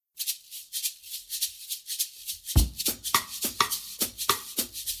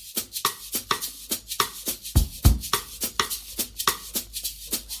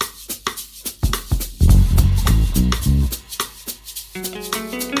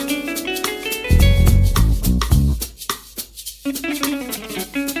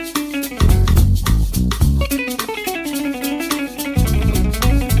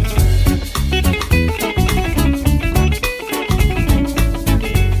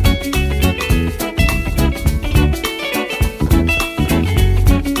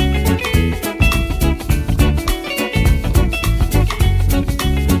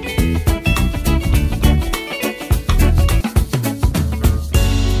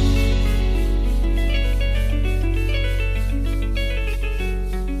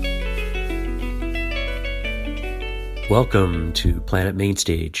Welcome to Planet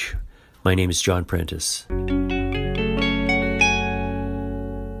Mainstage. My name is John Prentice.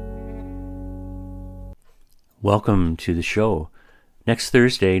 Welcome to the show. Next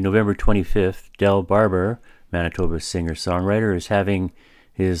Thursday, November 25th, Barber, Manitoba singer-songwriter, is having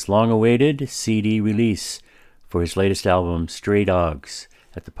his long-awaited CD release for his latest album, Stray Dogs,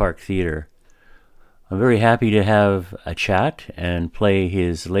 at the Park Theatre. I'm very happy to have a chat and play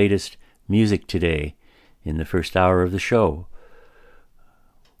his latest music today in the first hour of the show.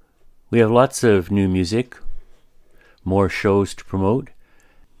 We have lots of new music, more shows to promote,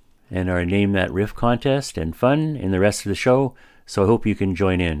 and our Name That Riff contest and fun in the rest of the show, so I hope you can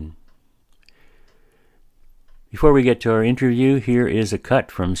join in. Before we get to our interview, here is a cut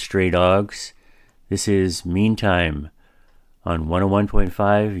from Stray Dogs. This is Meantime on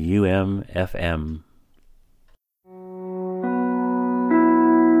 101.5 FM.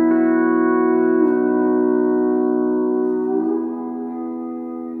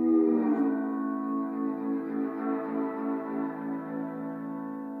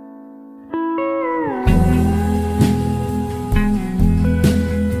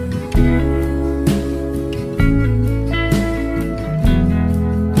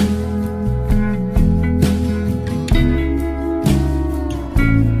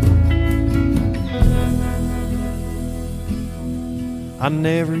 I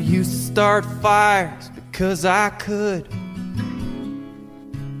never used to start fires because I could.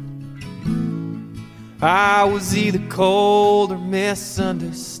 I was either cold or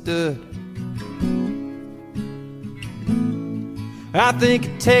misunderstood. I think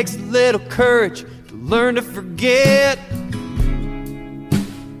it takes a little courage to learn to forget.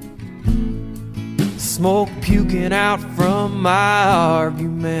 Smoke puking out from my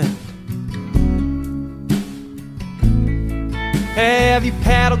argument. Have you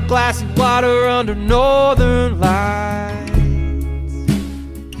paddled glassy water under northern lights?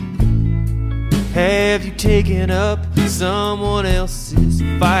 Have you taken up someone else's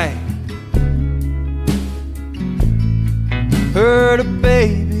fight? Heard a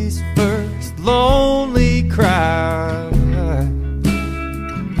baby's first lonely cry.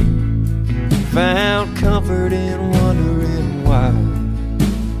 Found comfort in wondering why.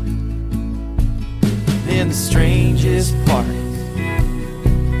 In the strangest part,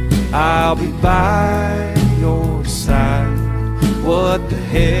 I'll be by your side. What the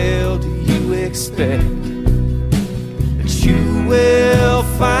hell do you expect that you will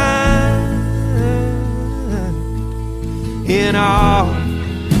find in all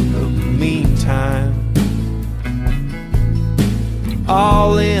of the meantime?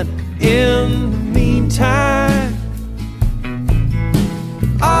 All in the meantime.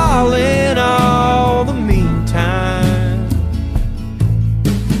 All in all the meantime.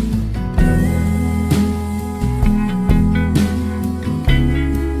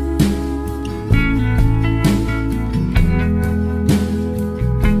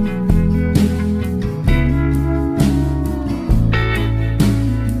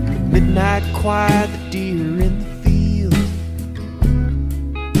 Midnight quiet, the deer in the field,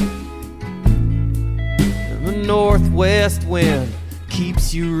 and the northwest wind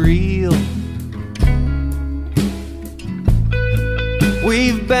keeps you real.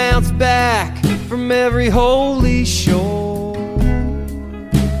 We've bounced back from every holy shore,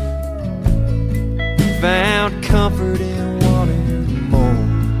 found comfort in wanting more.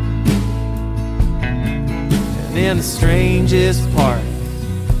 And in the strangest part,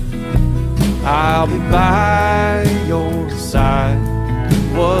 I'll be by your side.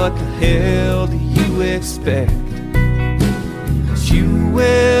 What the hell do you expect that you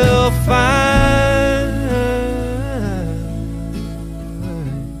will find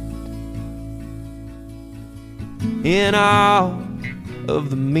in all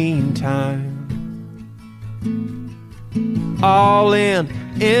of the meantime? All in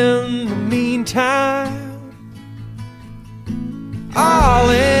the meantime. All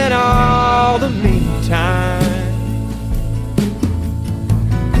in all the meantime.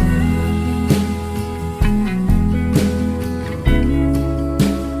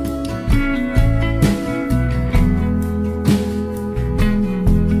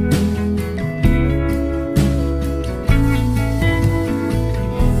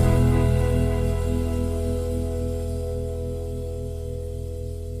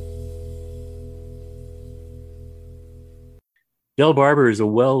 Barber is a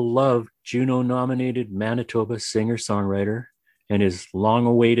well-loved Juno-nominated Manitoba singer-songwriter, and his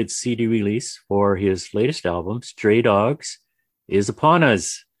long-awaited CD release for his latest album, Stray Dogs, is upon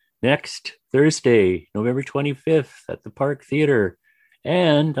us next Thursday, November 25th at the Park Theatre.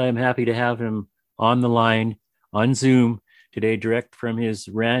 And I'm happy to have him on the line on Zoom today, direct from his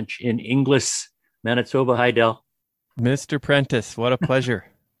ranch in Inglis, Manitoba. Hi, Del. Mr. Prentice, what a pleasure.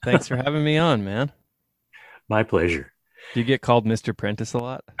 Thanks for having me on, man. My pleasure. Do you get called Mr. Prentice a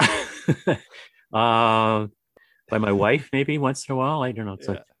lot? uh, by my wife, maybe once in a while. I don't know. It's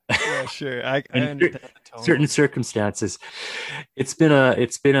Yeah. like Yeah, sure. I in understand the tone. certain circumstances. It's been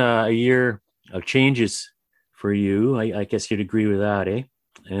a year of changes for you. I guess you'd agree with that, eh?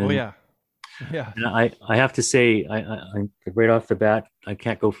 Oh And yeah. Yeah. And I have to say, I right off the bat, I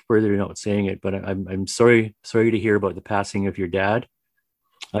can't go further without saying it, but I'm sorry to hear about the passing of your dad.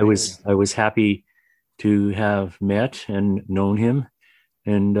 I Thank you. was I was happy to have met and known him,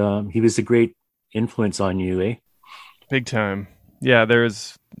 and he was a great influence on you, eh? Big time. Yeah,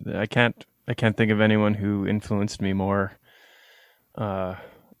 there's I can't think of anyone who influenced me more, uh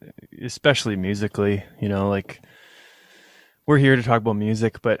especially musically, like we're here to talk about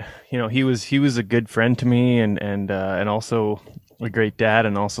music, but he was a good friend to me, and also a great dad,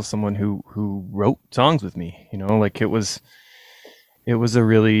 and also someone who wrote songs with me. Like it was a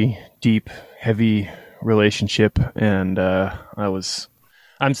really deep, heavy relationship, and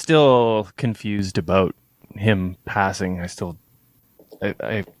I'm still confused about him passing.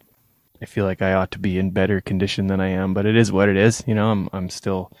 I I feel like I ought to be in better condition than I am, but it is what it is. I'm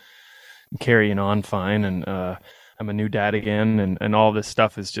still carrying on fine, and I'm a new dad again, and all this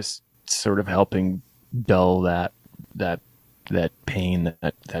stuff is just sort of helping dull that that pain,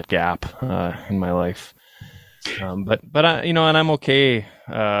 that gap in my life. But and I'm okay.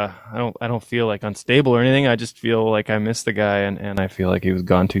 I don't feel like unstable or anything. I just feel like I miss the guy, and I feel like he was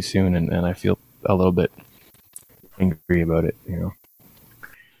gone too soon, and I feel a little bit angry about it.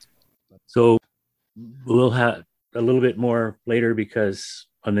 So we'll have a little bit more later because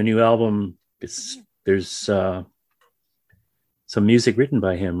on the new album, there's some music written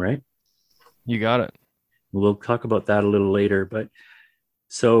by him, right? You got it. We'll talk about that a little later. But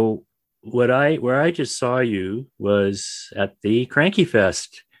so where I just saw you was at the Cranky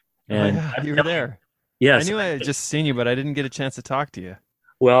Fest, Oh and yeah, you were there. I yes, knew I had just seen you, but I didn't get a chance to talk to you.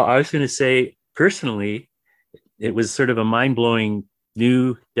 well, I was going to say personally, it was sort of a mind blowing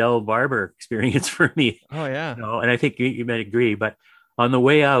new Del Barber experience for me, Oh yeah. and I think you might agree. But on the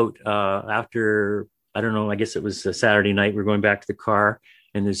way out, after I don't know, I guess it was a Saturday night, we're going back to the car,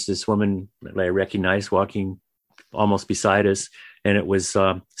 and there's this woman that I recognized walking almost beside us, and it was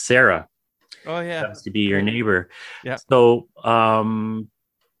Sarah, Oh yeah. happens to be your Great. neighbor. Yeah. So,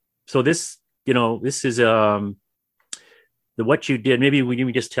 so this is the what you did. Maybe you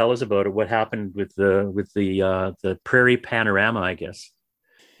can just tell us about it. What happened with the Prairie Panorama, I guess.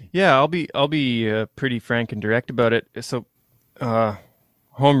 Yeah, I'll be pretty frank and direct about it. So, uh,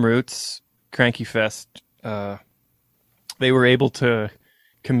 Home Roots, Cranky Fest, they were able to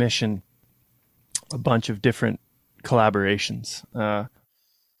commission a bunch of different collaborations.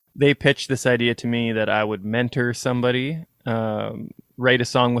 They pitched this idea to me that I would mentor somebody, write a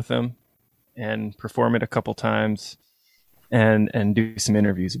song with them, and perform it a couple times, and do some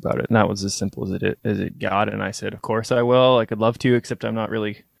interviews about it. And that was as simple as it got. And I said, of course I will. I could love to, except I'm not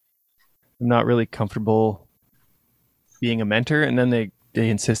really comfortable being a mentor. And then they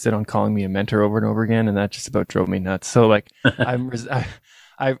insisted on calling me a mentor over and over again, and that just about drove me nuts. So like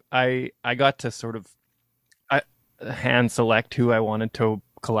I got to sort of hand select who I wanted to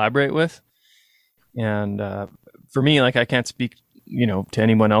collaborate with, and for me, like I can't speak to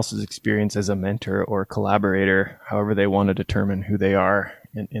anyone else's experience as a mentor or collaborator, however they want to determine who they are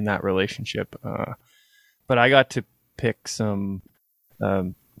in that relationship. But I got to pick some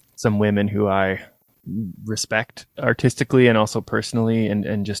women who I respect artistically and also personally,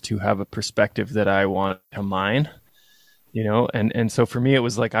 and just to have a perspective that I want to mine, and so for me it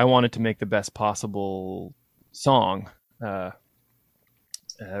was like I wanted to make the best possible song,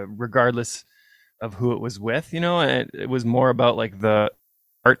 regardless of who it was with, and it was more about like the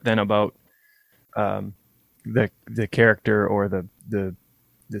art than about the character or the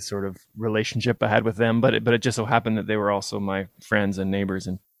sort of relationship I had with them, but it just so happened that they were also my friends and neighbors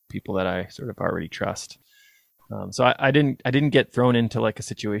and people that I sort of already trust. So I didn't get thrown into like a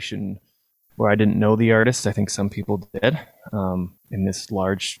situation where I didn't know the artist. I think some people did. In this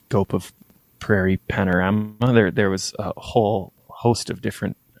large scope of Prairie Panorama, there was a whole host of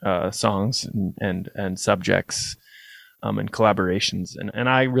different songs and subjects, and collaborations, and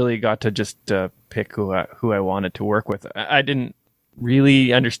I really got to just pick who I wanted to work with. I didn't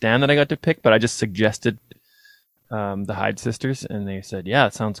really understand that I got to pick, but I just suggested the Hyde sisters, and they said, "Yeah,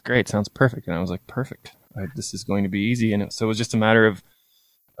 it sounds great, sounds perfect." And I was like, "Perfect, this is going to be easy." And so it was just a matter of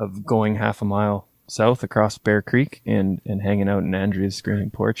going half a mile south across Bear Creek and hanging out in Andrea's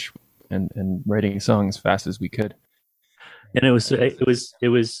screening porch and writing a song as fast as we could. And it was,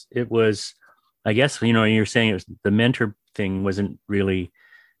 I guess, you're saying it was the mentor thing wasn't really,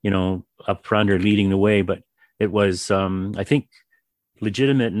 up front or leading the way, but it was, I think,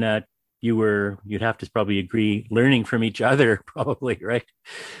 legitimate in that you'd have to probably agree, learning from each other, probably, right?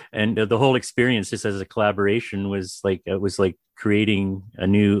 And the whole experience, just as a collaboration, it was like it was engaging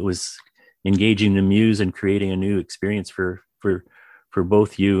the muse and creating a new experience for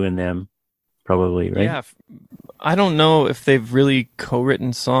both you and them, probably, right? Yeah, I don't know if they've really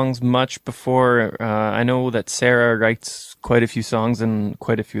co-written songs much before. I know that Sarah writes quite a few songs, and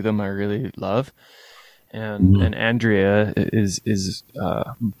quite a few of them I really love. And Andrea is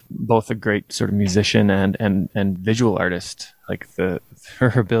both a great sort of musician and visual artist. Like her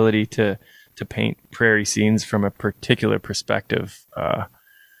ability to paint prairie scenes from a particular perspective.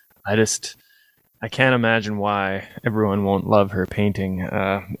 I can't imagine why everyone won't love her painting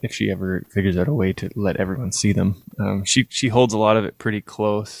if she ever figures out a way to let everyone see them. She holds a lot of it pretty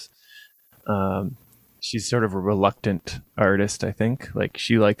close. She's sort of a reluctant artist, I think. Like,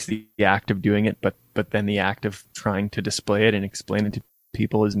 she likes the act of doing it, but then the act of trying to display it and explain it to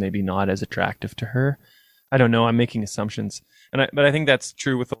people is maybe not as attractive to her. I don't know. I'm making assumptions, but I think that's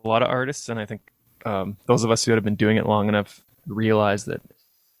true with a lot of artists. And I think those of us who have been doing it long enough realize that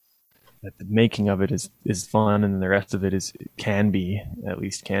the making of it is fun, and the rest of it can be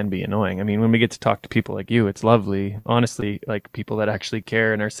annoying. I mean, when we get to talk to people like you, it's lovely, honestly, like people that actually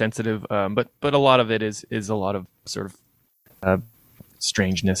care and are sensitive. But a lot of it is a lot of sort of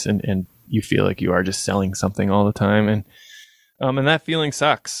strangeness, and you feel like you are just selling something all the time, and that feeling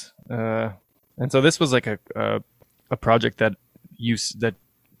sucks. And so this was like a project that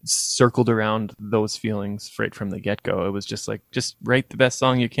circled around those feelings right from the get-go. It was just like, just write the best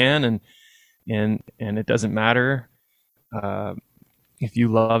song you can, and it doesn't matter if you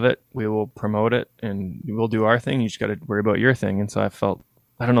love it, we will promote it and we'll do our thing. You just got to worry about your thing. And so I felt,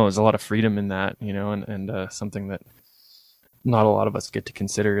 I don't know, there's a lot of freedom in that, and something that not a lot of us get to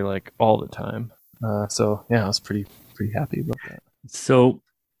consider like all the time. So yeah, I was pretty happy about that. So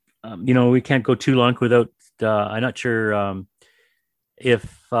we can't go too long without I'm not sure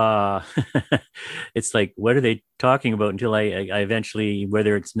if it's like, what are they talking about, until I eventually,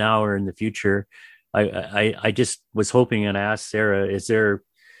 whether it's now or in the future, I just was hoping, and I asked Sarah, is there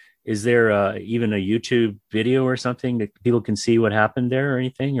even a YouTube video or something that people can see what happened there, or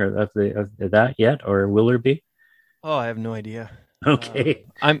anything, or of that yet, or will there be? Oh, I have no idea. Okay.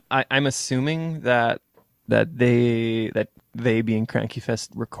 I'm assuming that they being Cranky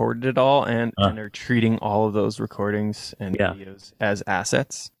Fest recorded it all and are treating all of those recordings and videos as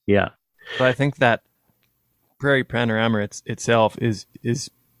assets. Yeah. So I think that Prairie Panorama itself is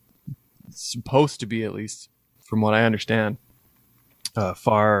supposed to be, at least from what I understand,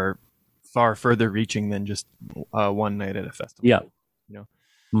 far further reaching than just one night at a festival. Yeah.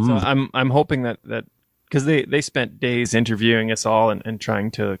 Mm-hmm. So I'm hoping that because they spent days interviewing us all and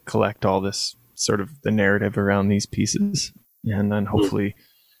trying to collect all this sort of the narrative around these pieces, and then hopefully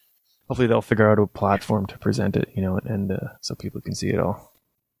they'll figure out a platform to present it, and so people can see it all.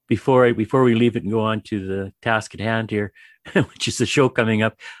 Before we leave it and go on to the task at hand here, which is the show coming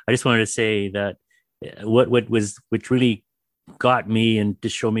up, I just wanted to say that which really got me and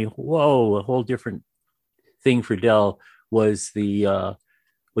just showed me, whoa, a whole different thing for Del was the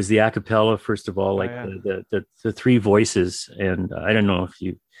a cappella, first of all, the three voices. And I don't know if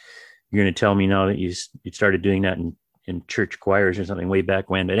you're going to tell me now that you started doing that in church choirs or something way back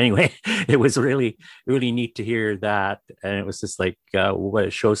when. But anyway, it was really, really neat to hear that. And it was just like, what a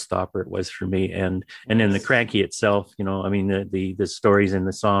showstopper it was for me. And then the Cranky itself, the stories and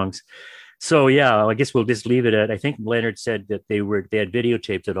the songs. So yeah, I guess we'll just leave it at, I think Leonard said that they had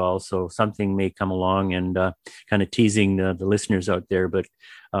videotaped it all. So something may come along, and kind of teasing the listeners out there. But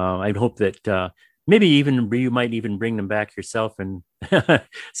I hope that maybe even you might even bring them back yourself and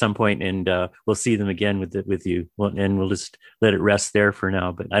some point, and we'll see them again with you. Well, and we'll just let it rest there for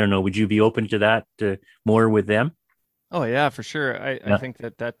now. But I don't know, would you be open to that more with them? Oh yeah, for sure. I think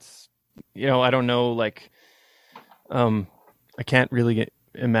that's, I don't know, like, I can't really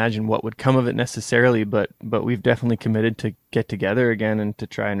imagine what would come of it necessarily, but we've definitely committed to get together again and to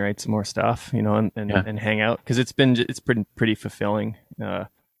try and write some more stuff, and hang out, because it's pretty fulfilling.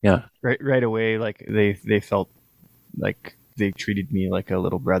 Right away, like they felt like they treated me like a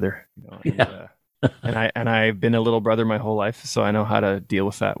little brother, and I've been a little brother my whole life, so I know how to deal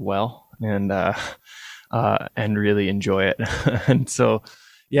with that well, and really enjoy it. And so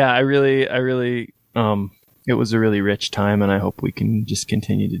I really it was a really rich time, and I hope we can just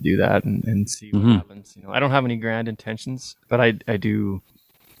continue to do that and see what happens. I don't have any grand intentions, but I do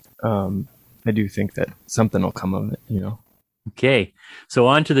I do think that something will come of it, you know. Okay, so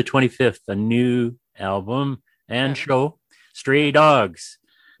on to the 25th, a new album and show, Stray Dogs.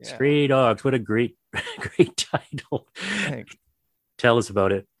 Yeah. Stray Dogs, what a great, great title. Thanks. Tell us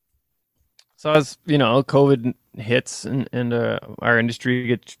about it. So as you know, COVID hits and our industry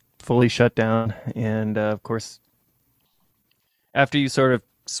gets fully shut down, and of course, after you sort of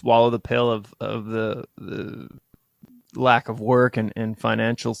swallow the pill of the lack of work and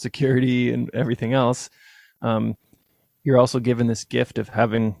financial security and everything else, you're also given this gift of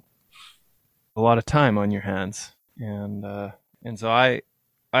having a lot of time on your hands, and so I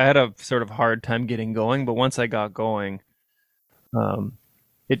had a sort of hard time getting going, but once I got going,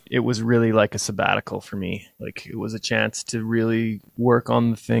 it was really like a sabbatical for me. Like, it was a chance to really work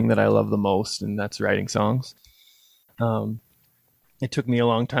on the thing that I love the most, and that's writing songs. It took me a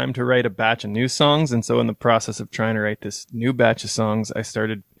long time to write a batch of new songs, and so in the process of trying to write this new batch of songs, I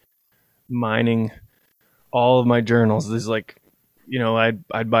started mining all of my journals. There's like, you know,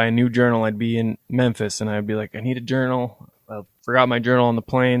 I'd buy a new journal. I'd be in Memphis, and I'd be like, I need a journal. I forgot my journal on the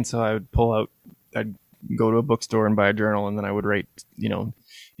plane, so I would pull out. I'd go to a bookstore and buy a journal, and then I would write, you know,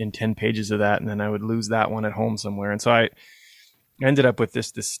 in 10 pages of that, and then I would lose that one at home somewhere. And so I ended up with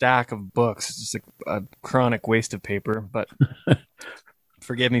this stack of books, just a chronic waste of paper, but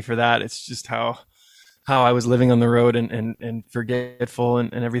forgive me for that. It's just how I was living on the road and forgetful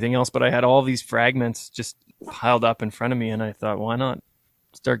and everything else. But I had all these fragments just piled up in front of me, and I thought, why not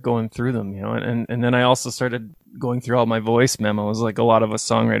start going through them, you know? And then I also started going through all my voice memos. Like, a lot of us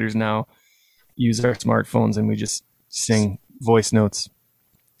songwriters now use our smartphones, and we just sing voice notes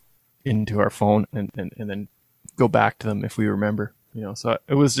into our phone and then go back to them if we remember, you know. So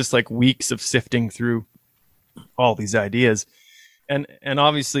it was just like weeks of sifting through all these ideas, and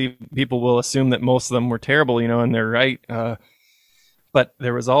obviously people will assume that most of them were terrible, you know, and they're right, but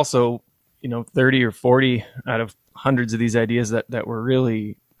there was also, you know, 30 or 40 out of hundreds of these ideas that were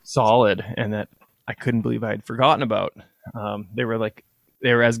really solid and that I couldn't believe I had forgotten about. They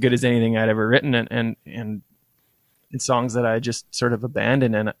were as good as anything I'd ever written, and songs that I just sort of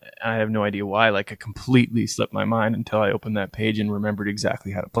abandoned, and I have no idea why. Like, it completely slipped my mind until I opened that page and remembered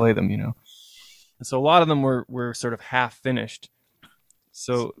exactly how to play them, you know. And so a lot of them were sort of half finished.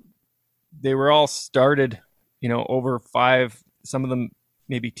 So they were all started, you know, over 5, some of them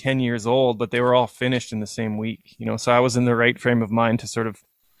maybe 10 years old, but they were all finished in the same week, you know. So I was in the right frame of mind to sort of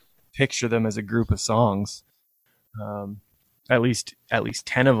picture them as a group of songs, at least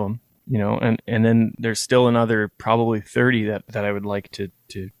 10 of them. You know, and then there's still another probably 30 that I would like to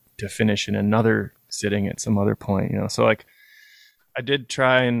finish in another sitting at some other point, you know. So like, I did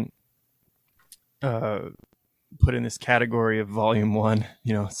try and put in this category of volume 1,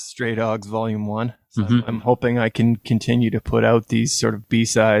 you know, Stray Dogs volume 1. So I'm hoping I can continue to put out these sort of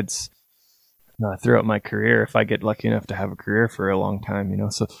B-sides throughout my career, if I get lucky enough to have a career for a long time, you know.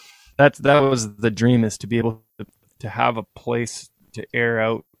 So that was the dream, is to be able to have a place to air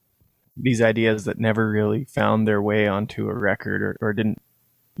out these ideas that never really found their way onto a record, or didn't,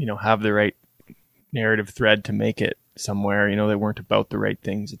 you know, have the right narrative thread to make it somewhere. You know, they weren't about the right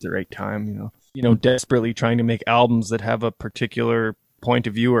things at the right time, you know, desperately trying to make albums that have a particular point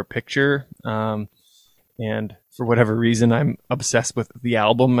of view or picture. And for whatever reason, I'm obsessed with the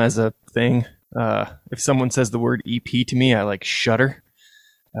album as a thing. If someone says the word EP to me, I like shudder.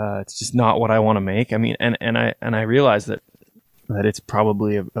 It's just not what I want to make. I mean, and I realize that it's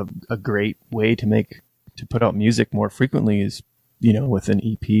probably a great way to put out music more frequently, is, you know, with an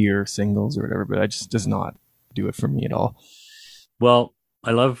EP or singles or whatever, but it just does not do it for me at all. Well,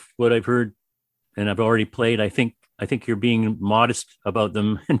 I love what I've heard, and I've already played. I think you're being modest about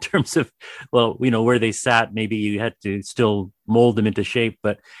them in terms of, well, you know, where they sat. Maybe you had to still mold them into shape,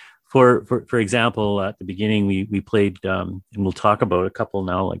 but for example, at the beginning we played, and we'll talk about a couple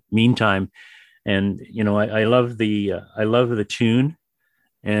now, like Meantime. And, you know, I love the tune,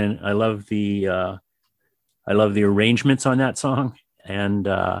 and I love the arrangements on that song. And,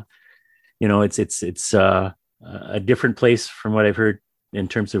 you know, it's a different place from what I've heard in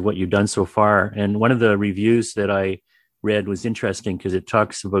terms of what you've done so far. And one of the reviews that I read was interesting, because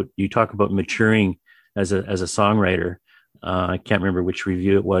you talk about maturing as a songwriter. I can't remember which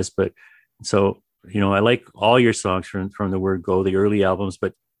review it was, but so, you know, I like all your songs from the word go, the early albums,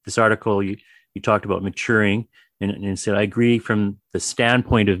 but this article, you talked about maturing, and said, I agree from the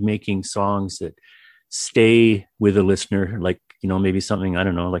standpoint of making songs that stay with the listener, like, you know, maybe something, I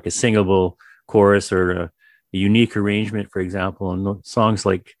don't know, like a singable chorus or a unique arrangement, for example, and songs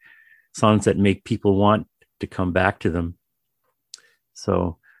that make people want to come back to them.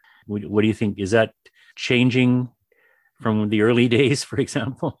 So what do you think? Is that changing from the early days, for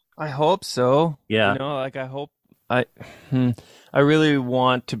example? I hope so. Yeah. You know, like I hope I I really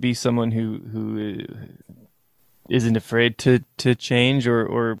want to be someone who isn't afraid to change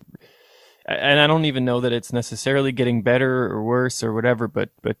or and I don't even know that it's necessarily getting better or worse or whatever, but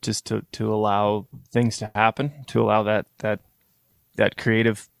just to allow things to happen, to allow that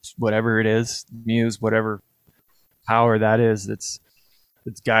creative whatever it is, muse, whatever power that is that's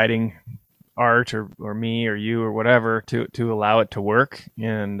guiding art or me or you or whatever to allow it to work.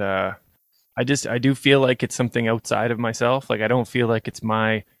 And I do feel like it's something outside of myself. Like I don't feel like it's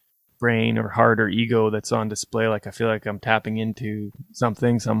my brain or heart or ego that's on display. Like I feel like I'm tapping into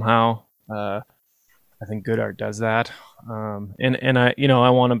something somehow. I think good art does that. And I, you know, I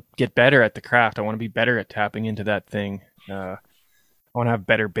want to get better at the craft. I want to be better at tapping into that thing. I want to have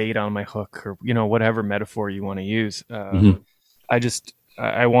better bait on my hook, or you know, whatever metaphor you want to use.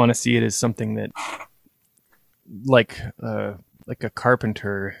 I want to see it as something that, like a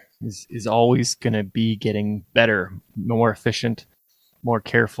carpenter is always going to be getting better, more efficient, more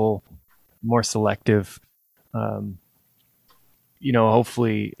careful, more selective. You know,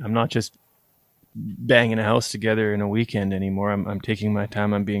 hopefully, I'm not just banging a house together in a weekend anymore. I'm taking my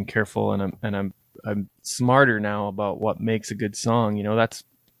time. I'm being careful, and I'm smarter now about what makes a good song. You know, that's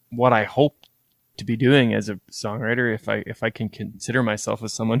what I hope to be doing as a songwriter. If I can consider myself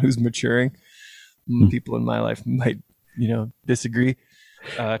as someone who's maturing, people in my life might, you know, disagree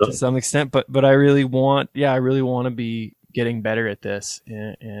to some extent, but I really want to be getting better at this,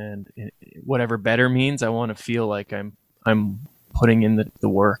 and whatever better means, I want to feel like I'm putting in the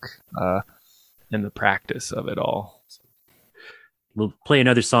work and the practice of it all. We'll play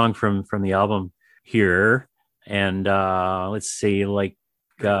another song from the album here, and let's see, like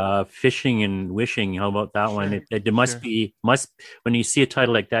Fishing and Wishing. How about that one? It must be when you see a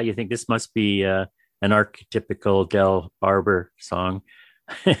title like that, you think this must be an archetypical Del Barber song.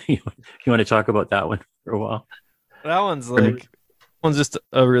 You want to talk about that one for a while? That one's just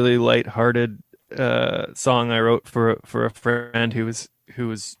a really lighthearted song I wrote for a friend who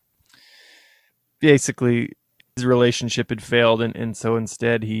was basically, his relationship had failed, and so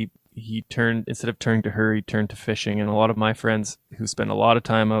instead he turned, instead of turning to her, he turned to fishing. And a lot of my friends who spend a lot of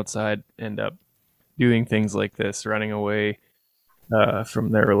time outside end up doing things like this, running away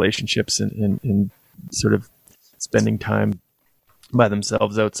from their relationships and sort of spending time by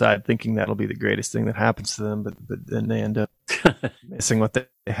themselves outside, thinking that'll be the greatest thing that happens to them, but then they end up missing what they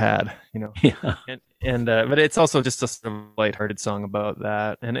had, you know. Yeah. And but it's also just a sort of lighthearted song about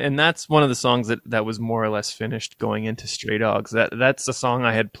that, and that's one of the songs that was more or less finished going into Stray Dogs. That's a song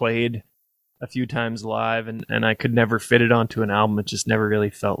I had played a few times live, and I could never fit it onto an album. It just never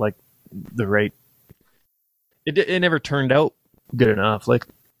really felt like the right. It never turned out good enough. Like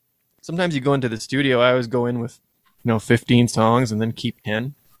sometimes you go into the studio, I always go in with 15 songs and then keep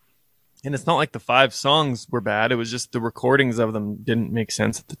 10. And it's not like the 5 songs were bad. It was just the recordings of them didn't make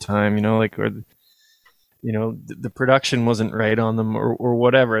sense at the time, the production wasn't right on them or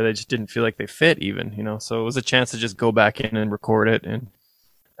whatever. They just didn't feel like they fit even, so it was a chance to just go back in and record it. And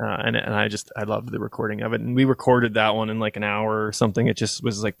I loved the recording of it. And we recorded that one in like an hour or something. It just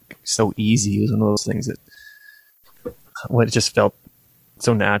was like so easy. It was one of those things that it just felt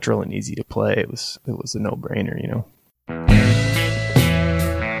so natural and easy to play. It was a no-brainer,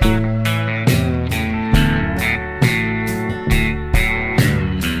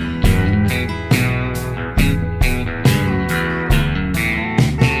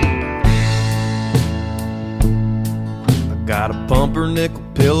 Got a pumpernickel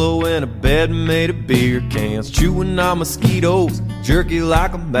pillow and a bed made of beer cans, chewing on mosquitoes, jerky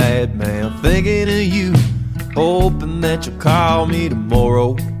like a madman, thinking of you, hoping that you'll call me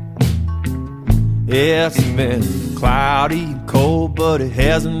tomorrow. Yeah, it's been cloudy and cold, but it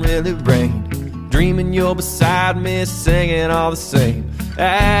hasn't really rained. Dreaming you're beside me, singing all the same,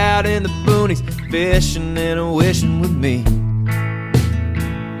 out in the boonies, fishing and wishing with me.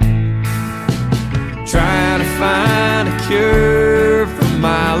 Trying to find a cure for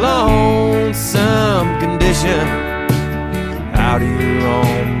my lonesome condition. Out here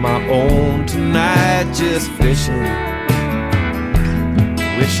on my own tonight, just fishing,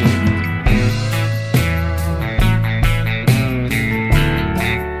 wishing.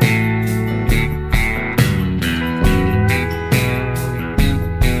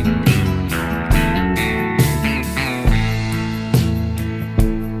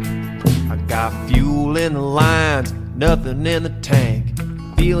 In the lines, nothing in the tank,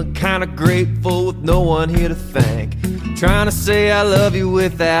 feeling kinda grateful with no one here to thank, trying to say I love you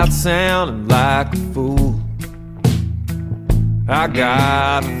without sounding like a fool. I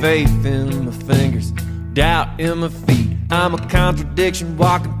got faith in my fingers, doubt in my feet, I'm a contradiction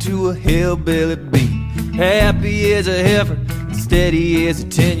walking to a hillbilly beat. Happy as a heifer, steady as a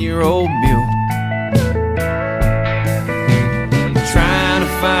 10-year-old mule. Trying to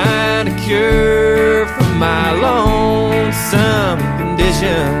find a cure for my lonesome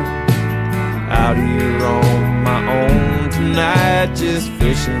condition. Out here on my own tonight, just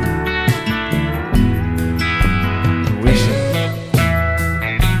fishing, wishing.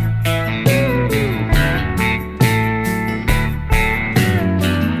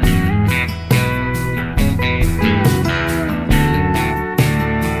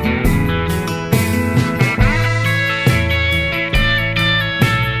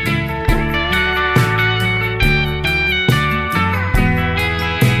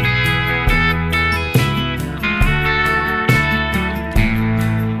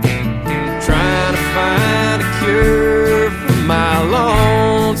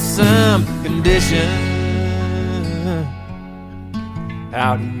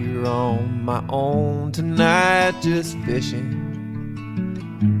 Out here on my own tonight, just fishing,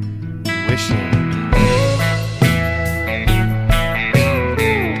 wishing.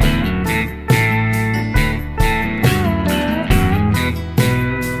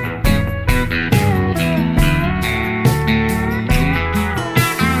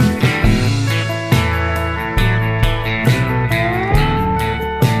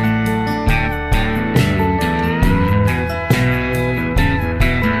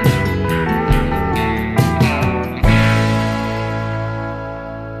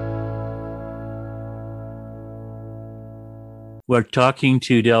 We're talking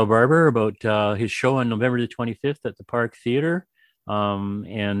to Del Barber about his show on November the 25th at the Park Theatre,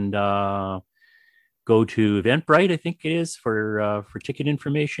 and go to Eventbrite, I think it is, for ticket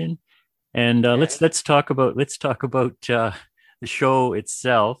information. And let's talk about the show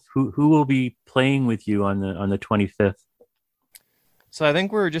itself. Who will be playing with you on the 25th? So I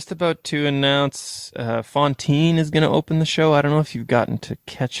think we're just about to announce Fontaine is going to open the show. I don't know if you've gotten to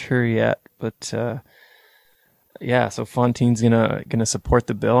catch her yet, but yeah, so Fontaine's gonna support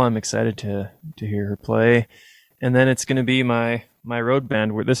the bill. I'm excited to hear her play, and then it's gonna be my road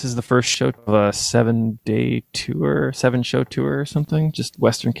band. Where this is the first show of a 7-day tour, 7-show tour or something, just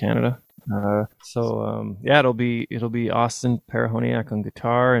Western Canada. Yeah, it'll be Austin Parahoniak on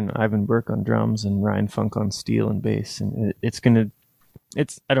guitar and Ivan Burke on drums and Ryan Funk on steel and bass, and it's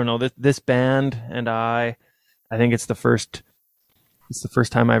I don't know, this band and I think it's the first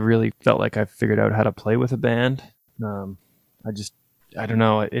time I've really felt like I've figured out how to play with a band. I don't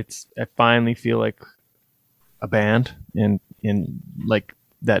know. I finally feel like a band and like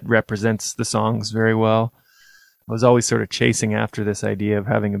that represents the songs very well. I was always sort of chasing after this idea of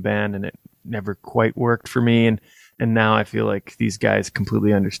having a band, and it never quite worked for me. And now I feel like these guys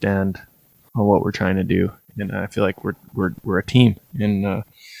completely understand what we're trying to do, and I feel like we're a team. And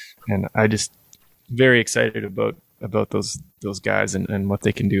I just very excited about those guys and what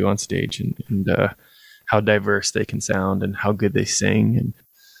they can do on stage, and how diverse they can sound and how good they sing. And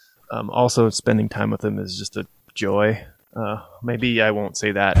also spending time with them is just a joy. Maybe I won't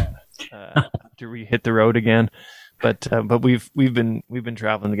say that after we hit the road again, but we've been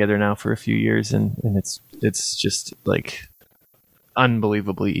traveling together now for a few years, and it's just like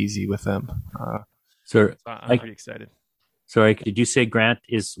unbelievably easy with them. So I'm pretty excited. Sorry, did you say Grant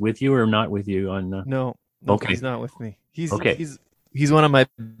is with you or not with you on? No, okay. He's not with me. He's one of my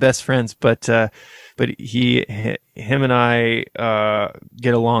best friends, but him and I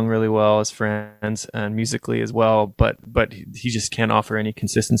get along really well as friends and musically as well. But he just can't offer any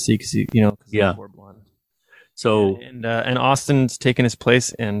consistency because he's poor blonde. So and Austin's taken his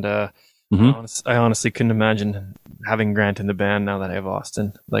place, and I honestly couldn't imagine having Grant in the band now that I have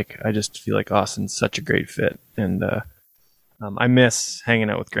Austin. Like, I just feel like Austin's such a great fit, and I miss hanging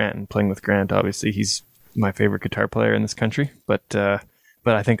out with Grant and playing with Grant. Obviously, he's my favorite guitar player in this country, but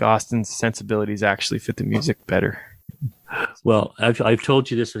I think Austin's sensibilities actually fit the music better. Well, I've told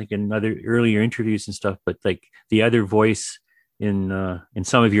you this, I think, in other earlier interviews and stuff, but like the other voice in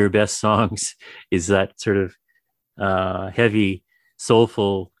some of your best songs is that sort of heavy,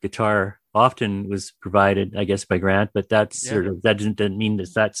 soulful guitar. Often was provided, I guess, by Grant, but that doesn't mean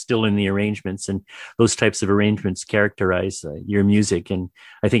that that's still in the arrangements, and those types of arrangements characterize your music, and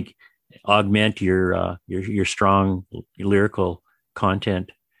I think augment your strong lyrical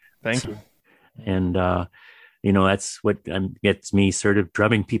content. Thank you. And that's what gets me sort of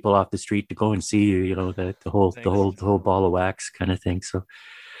drumming people off the street to go and see you. The whole ball of wax kind of thing. So,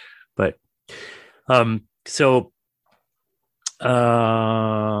 but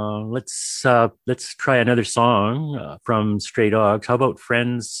let's try another song from Stray Dogs. How about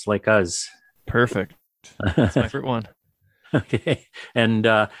Friends Like Us? Perfect. That's my favorite one. Okay. And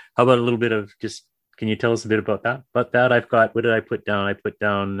how about a little bit of just, can you tell us a bit about that? I've got, what did I put down? I put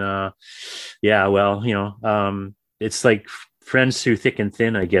down, yeah, well, it's like friends through thick and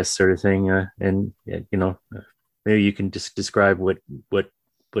thin, I guess, sort of thing. And maybe you can just describe what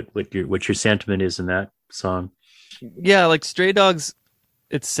your sentiment is in that song. Yeah, like Stray Dogs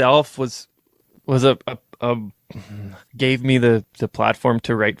itself was a gave me the platform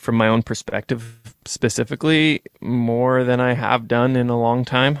to write from my own perspective, specifically more than I have done in a long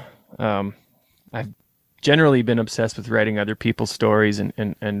time. I've generally been obsessed with writing other people's stories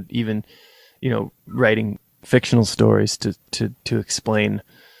and even, writing fictional stories to explain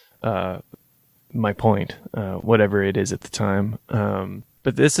my point, whatever it is at the time.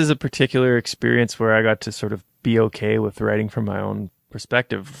 But this is a particular experience where I got to sort of be okay with writing from my own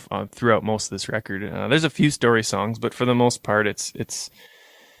perspective throughout most of this record. There's a few story songs, but for the most part, it's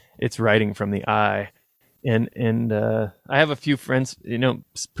writing from the eye. And I have a few friends,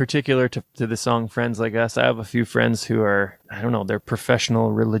 particular to the song "Friends Like Us." I have a few friends who are, I don't know, they're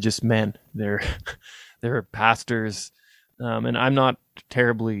professional religious men. They're they're pastors, and I'm not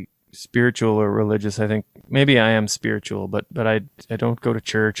terribly spiritual or religious. I think maybe I am spiritual, but I don't go to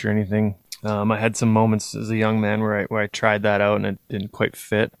church or anything. I had some moments as a young man where I tried that out and it didn't quite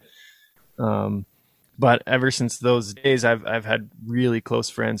fit. But ever since those days, I've had really close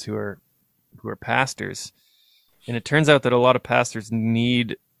friends who are pastors, and it turns out that a lot of pastors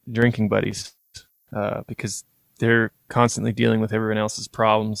need drinking buddies because they're constantly dealing with everyone else's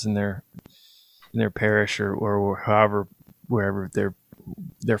problems in their parish or however, wherever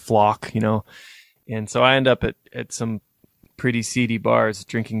their flock, And so I end up at some pretty seedy bars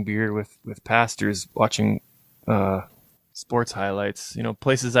drinking beer with pastors, watching sports highlights,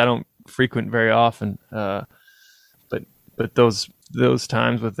 places I don't frequent very often. But those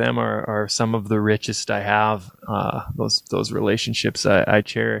times with them are some of the richest I have. Those relationships I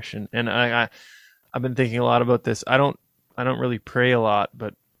cherish, and I've been thinking a lot about this. I don't really pray a lot,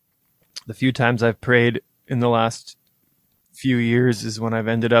 but the few times I've prayed in the last few years is when I've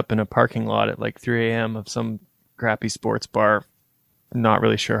ended up in a parking lot at like 3 a.m. of some crappy sports bar. I'm not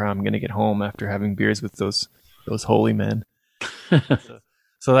really sure how I'm going to get home after having beers with those holy men.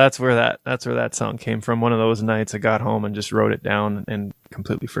 So that's where that song came from. One of those nights I got home and just wrote it down and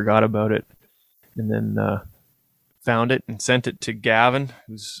completely forgot about it. And then found it and sent it to Gavin,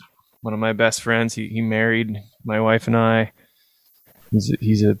 who's one of my best friends. He married my wife and I.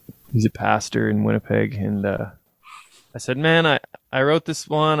 He's a pastor in Winnipeg, and I said, "Man, I wrote this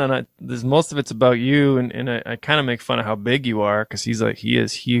one, and most of it's about you, and I kind of make fun of how big you are, because he's like, he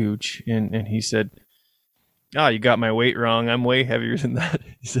is huge." And he said, "Oh, you got my weight wrong. I'm way heavier than that."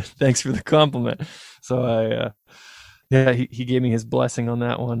 He said, "Thanks for the compliment." So he gave me his blessing on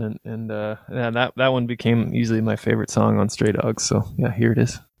that one, and that one became easily my favorite song on Stray Dogs. So yeah, here it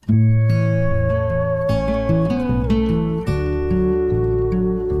is.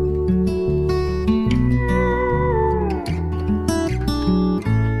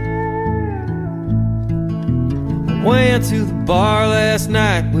 Went to the bar last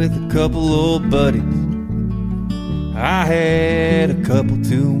night with a couple old buddies. I had a couple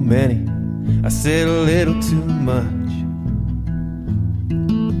too many. I said a little too much.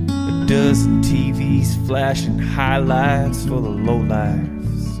 A dozen TVs flashing highlights for the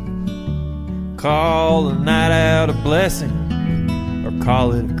lowlifes. Call a night out a blessing, or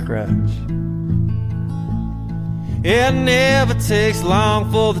call it a crutch. It never takes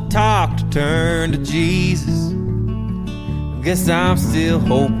long for the talk to turn to Jesus. I guess I'm still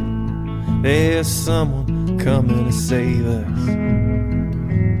hoping there's someone coming to save us.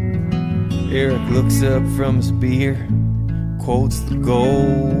 Eric looks up from his beer, quotes the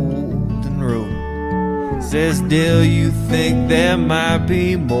golden rule. Says, "Dale, you think there might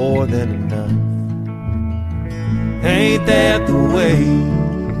be more than enough? Ain't that the way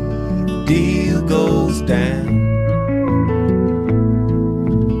the deal goes down?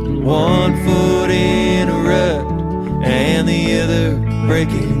 One foot in a rut and the other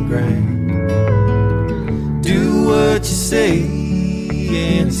breaking ground. Do what you say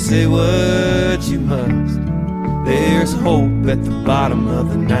and say what you must. There's hope at the bottom of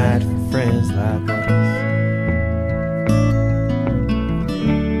the night for friends like us."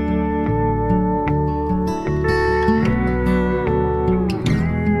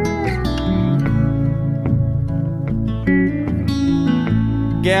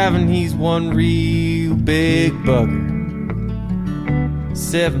 Gavin, he's one real big bugger,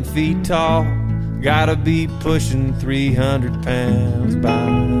 7 feet tall, gotta be pushing 300 pounds by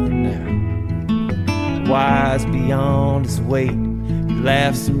now. Wise beyond his weight, he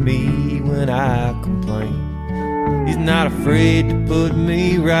laughs at me when I complain. He's not afraid to put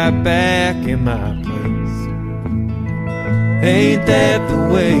me right back in my place. Ain't that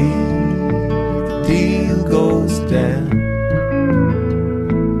the way the deal goes down?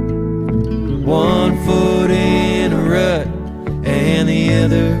 One foot in a rut and the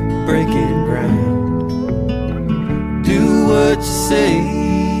other breaking ground. Do what you say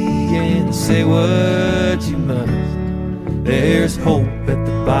and say what you must. There's hope at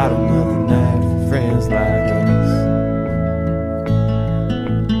the bottom of the night for friends like us.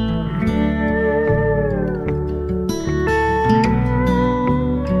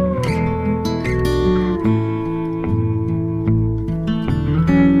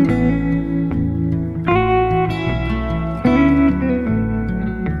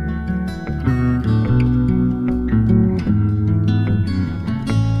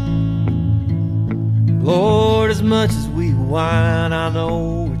 Lord, as much as we whine, I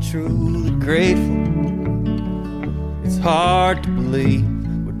know we're truly grateful. It's hard to believe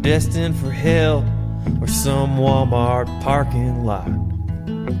we're destined for hell or some Walmart parking lot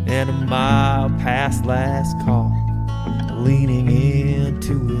and a mile past last call, leaning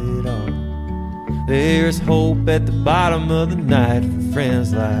into it all. There's hope at the bottom of the night for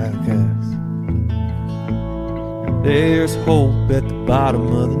friends like us. There's hope at the bottom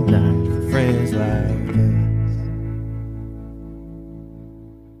of the night for friends like us.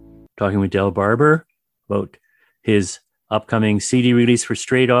 Talking with Del Barber about his upcoming CD release for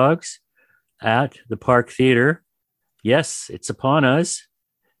Stray Dogs at the Park Theatre. Yes, it's upon us,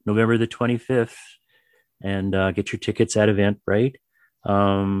 November the 25th. And get your tickets at Eventbrite.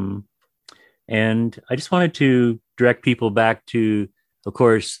 And I just wanted to direct people back to, of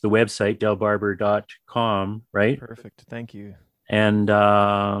course, the website, delbarber.com, right? Perfect. Thank you. And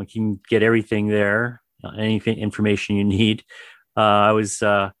you can get everything there, any information you need. I was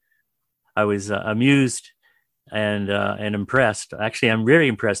amused and impressed. Actually, I'm very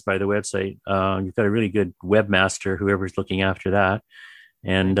impressed by the website. You've got a really good webmaster, whoever's looking after that.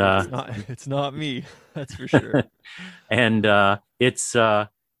 And it's not me, that's for sure. And it's the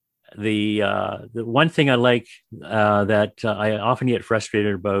one thing I like that I often get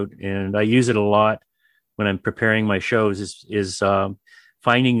frustrated about, and I use it a lot when I'm preparing my shows, is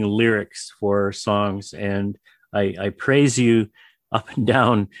finding the lyrics for songs. And I praise you up and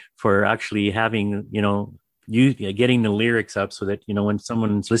down for actually having, you getting the lyrics up so that, when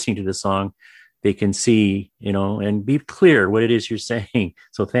someone's listening to the song, they can see, and be clear what it is you're saying.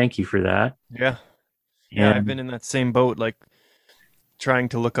 So thank you for that. Yeah. Yeah, I've been in that same boat, like trying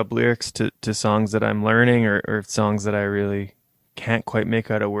to look up lyrics to songs that I'm learning or songs that I really can't quite make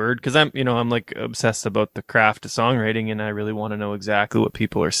out a word. Because I'm like obsessed about the craft of songwriting, and I really want to know exactly what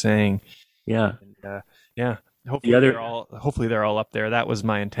people are saying. Yeah. And, yeah. Hopefully they're all up there. That was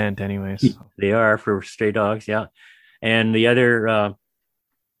my intent anyways. So. They are for Stray Dogs, yeah. And the other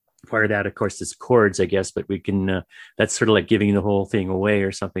part of that, of course, is chords, I guess, but we can that's sort of like giving the whole thing away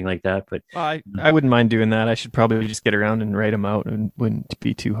or something like that. But I wouldn't mind doing that. I should probably just get around and write them out, and wouldn't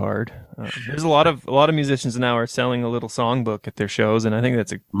be too hard. There's a lot of musicians now are selling a little songbook at their shows, and I think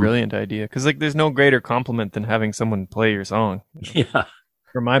that's a brilliant idea, because there's no greater compliment than having someone play your song. Yeah,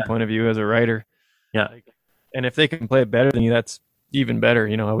 from my point of view as a writer. Yeah. And if they can play it better than you, that's even better.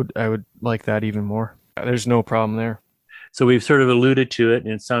 I would like that even more. There's no problem there. So we've sort of alluded to it,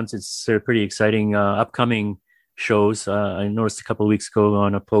 and it's sort of pretty exciting upcoming shows. I noticed a couple of weeks ago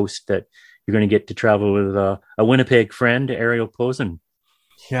on a post that you're going to get to travel with a Winnipeg friend, Ariel Posen.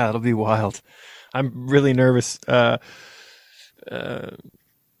 Yeah, it'll be wild. I'm really nervous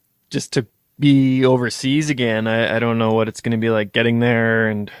just to be overseas again. I don't know what it's going to be like getting there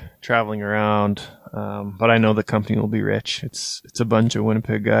and traveling around. But I know the company will be rich. It's a bunch of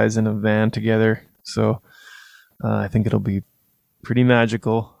Winnipeg guys in a van together. So I think it'll be pretty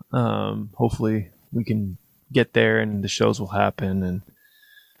magical. Hopefully we can get there and the shows will happen.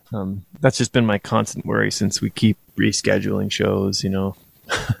 And that's just been my constant worry since we keep rescheduling shows,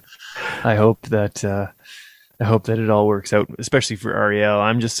 I hope that it all works out, especially for Ariel.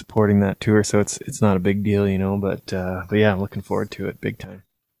 I'm just supporting that tour, so it's not a big deal, but yeah, I'm looking forward to it big time.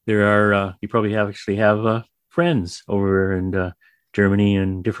 There are you probably have friends over in Germany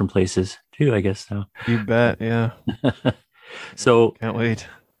and different places too, I guess now. You bet, yeah. So can't wait.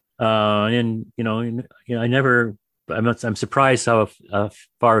 And I'm surprised how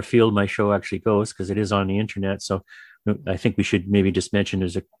far afield my show actually goes, because it is on the internet. So I think we should maybe just mention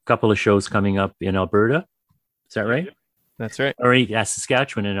there's a couple of shows coming up in Alberta. Is that right? That's right. Or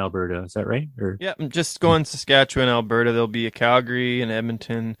Saskatchewan and Alberta. Is that right? Or yeah, I'm just going Saskatchewan, Alberta. There'll be a Calgary and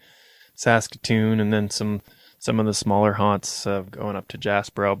Edmonton, Saskatoon, and then some some of the smaller haunts, going up to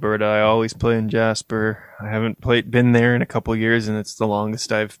Jasper, Alberta. I always play in Jasper. I haven't been there in a couple years, and it's the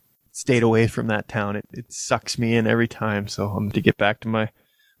longest I've stayed away from that town. It sucks me in every time, so I'm to get back to my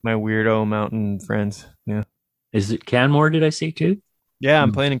weirdo mountain friends. Yeah. Is it Canmore, did I say too? Yeah,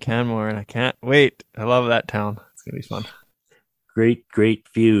 I'm playing in Canmore, and I can't wait. I love that town. It's going to be fun. Great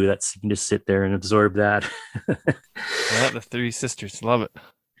view. That's, you can just sit there and absorb that. Yeah, the Three Sisters. Love it.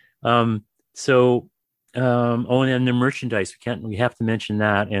 Oh, and the merchandise, we have to mention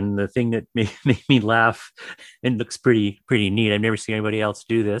that. And the thing that made me laugh and looks pretty neat. I've never seen anybody else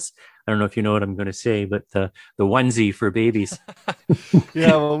do this. I don't know if you know what I'm going to say, but the onesie for babies.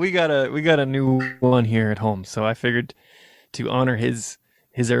 Yeah, well, we got a new one here at home, so I figured to honor his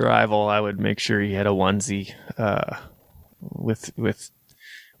arrival, I would make sure he had a onesie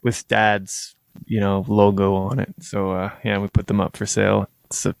with Dad's logo on it. So yeah, we put them up for sale.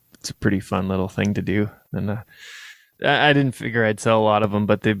 It's a pretty fun little thing to do, and I didn't figure I'd sell a lot of them,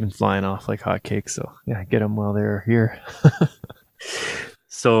 but they've been flying off like hotcakes. So yeah, get them while they're here.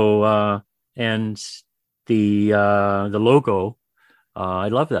 So and the logo, I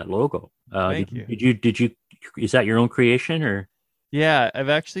love that logo. Thank you. Did you? Is that your own creation or? Yeah, I've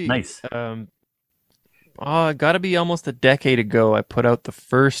actually Nice. Got to be almost a decade ago. I put out the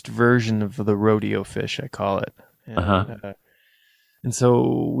first version of the rodeo fish, I call it. And, and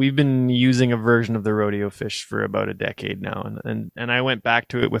so we've been using a version of the rodeo fish for about a decade now, and I went back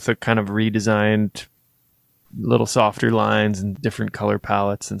to it with a kind of redesigned, little softer lines and different color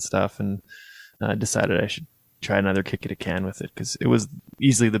palettes and stuff, and decided I should try another kick at a can with it because it was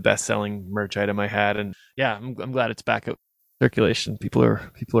easily the best-selling merch item I had, and yeah, I'm glad it's back out circulation. People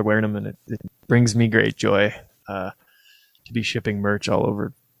are wearing them, and it brings me great joy to be shipping merch all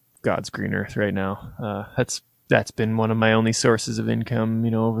over God's green earth right now. That's been one of my only sources of income,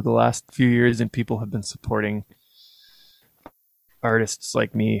 over the last few years, and people have been supporting artists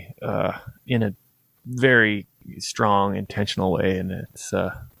like me in a very strong, intentional way, and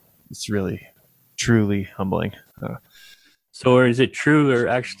it's really, truly humbling. So, is it true, or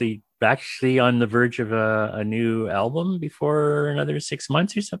actually on the verge of a new album before another 6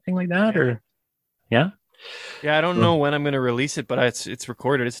 months or something like that? Yeah. Or yeah, I don't know when I'm going to release it, but it's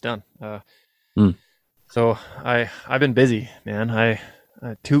recorded, it's done. So I've been busy, man.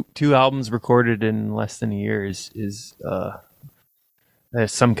 Two albums recorded in less than a year is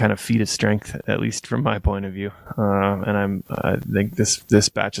some kind of feat of strength, at least from my point of view. And I think this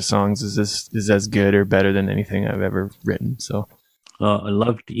batch of songs is as good or better than anything I've ever written. So I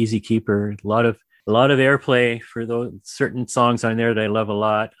loved Easy Keeper. A lot of airplay for those certain songs on there that I love a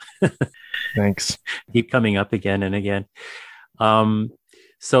lot. Thanks. Keep coming up again and again.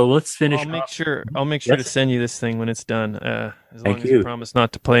 So let's finish. I'll make sure to send you this thing when it's done. As long as you you promise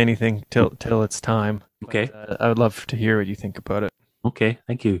not to play anything till it's time. Okay. But, I would love to hear what you think about it. Okay,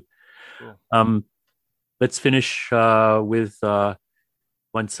 thank you. Cool. Let's finish with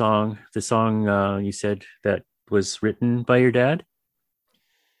one song. The song you said that was written by your dad.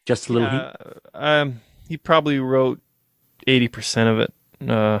 Just a little heat. He probably wrote 80% of it.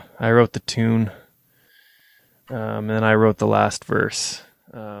 I wrote the tune, and then I wrote the last verse.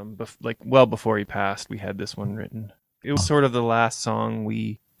 Well before he passed, we had this one written. It was sort of the last song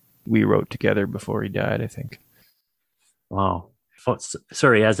we wrote together before he died, I think. Wow.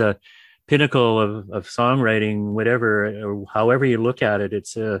 Sorry, as a pinnacle of songwriting, whatever, or however you look at it,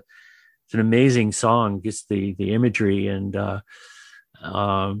 it's an amazing song. Just the imagery, and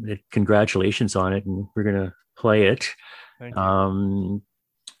congratulations on it. And we're gonna play it. Thank you.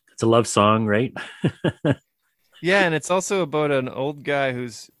 It's a love song, right? Yeah, and it's also about an old guy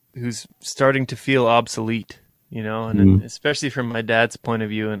who's starting to feel obsolete, and especially from my dad's point of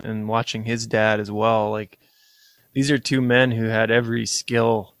view, and watching his dad as well. Like, these are two men who had every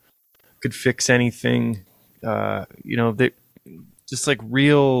skill, could fix anything. They just like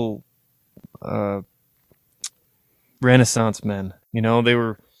real Renaissance men. They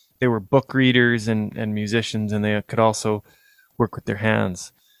were book readers and musicians, and they could also work with their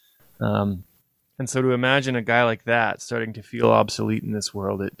hands. And so to imagine a guy like that starting to feel obsolete in this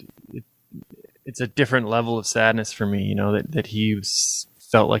world, it's a different level of sadness for me, that he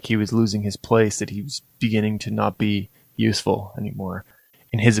felt like he was losing his place, that he was beginning to not be useful anymore,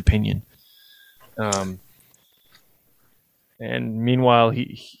 in his opinion. And meanwhile,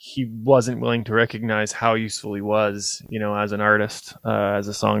 he wasn't willing to recognize how useful he was, as an artist, as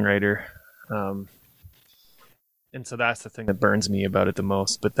a songwriter. And so that's the thing that burns me about it the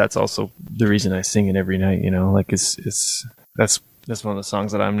most. But that's also the reason I sing it every night. That's one of the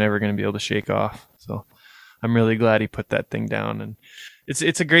songs that I'm never going to be able to shake off. So I'm really glad he put that thing down. And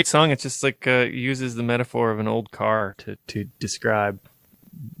It's a great song. It's just like uses the metaphor of an old car to describe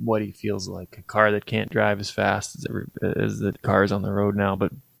what he feels like. A car that can't drive as fast as the cars on the road now,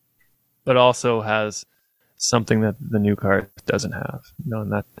 but also has something that the new car doesn't have.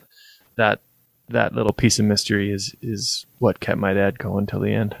 And that little piece of mystery is what kept my dad going till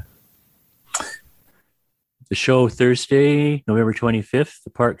the end. The show Thursday, November 25th, the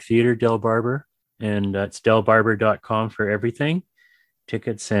Park Theatre, Del Barber, and it's delbarber.com for everything,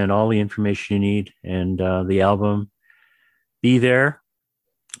 tickets and all the information you need, and the album. Be there.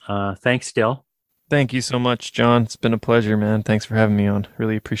 Thanks, Del. Thank you so much, John. It's been a pleasure, man. Thanks for having me on.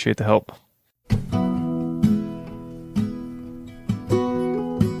 Really appreciate the help.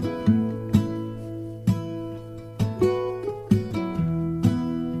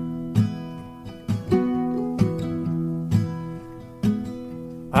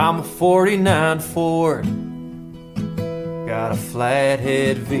 I'm a 49 Ford, got a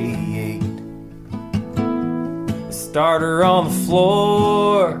flathead V8, a starter on the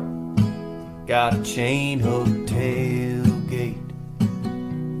floor, got a chain hook tailgate.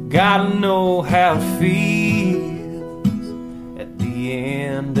 Gotta know how it feels at the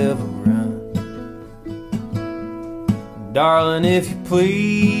end of a run. Darling, if you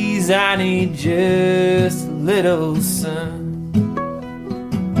please, I need just a little sun.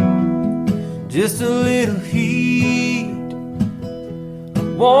 Just a little heat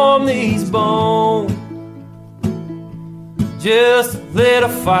to warm these bones. Just a little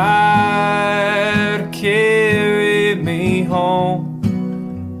fire to carry me home.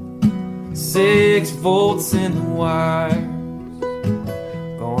 6 volts in the wires,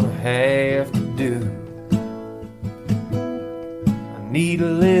 gonna have to do. I need a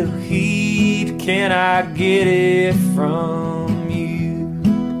little heat, can I get it from you?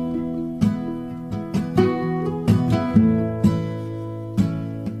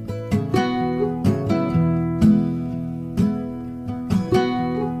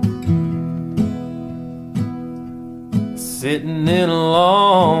 Sitting in a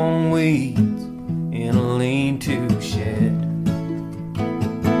long weeds in a lean-to shed,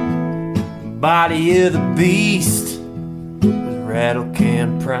 body of the beast with rattle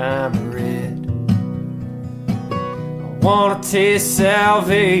can primer red. I wanna taste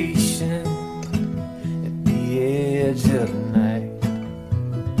salvation at the edge of the night.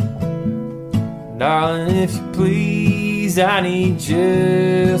 Darling, if you please, I need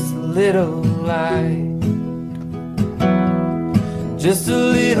just a little light. Just a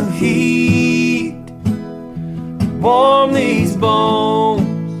little heat, warm these bones.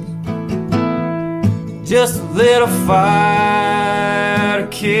 Just a little fire to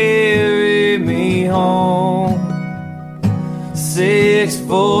carry me home. 6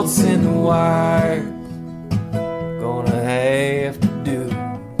 volts in the wires, gonna have to do.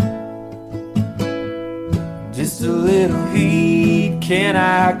 Just a little heat, can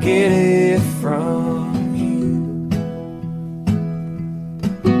I get it from?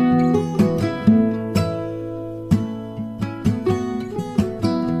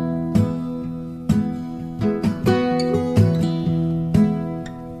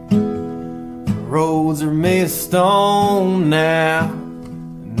 Roads are made of stone now,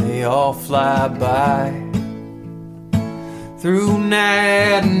 and they all fly by. Through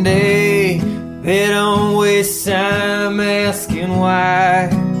night and day, they don't waste time asking why.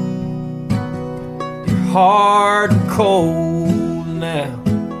 You're hard and cold now,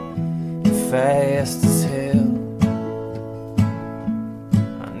 fast as hell.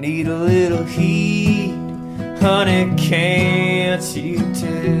 I need a little heat, honey, can't you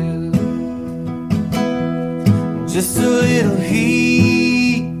tell? Just a little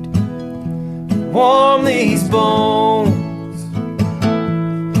heat to warm these bones.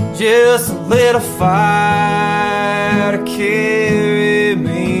 Just a little fire to carry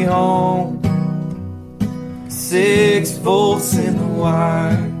me home. 6 volts in the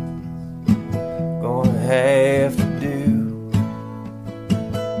wire, gonna have to do.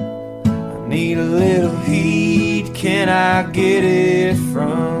 I need a little heat, can I get it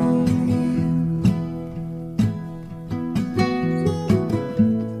from?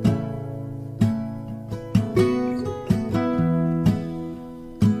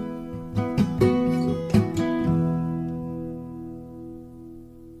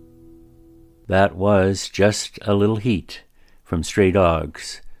 That was Just a Little Heat from Stray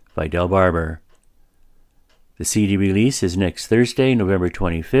Dogs by Del Barber. The CD release is next Thursday, November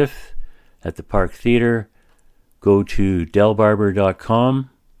 25th at the Park Theatre. Go to delbarber.com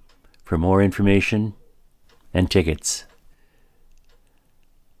for more information and tickets.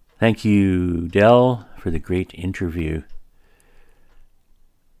 Thank you, Del, for the great interview.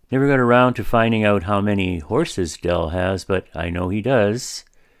 Never got around to finding out how many horses Del has, but I know he does.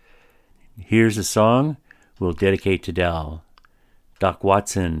 Here's a song we'll dedicate to Del. Doc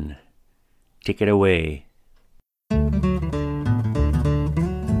Watson, take it away.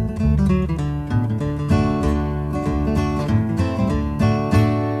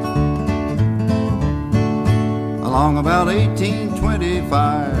 Along about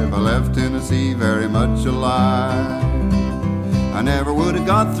 1825, I left Tennessee very much alive. I never would have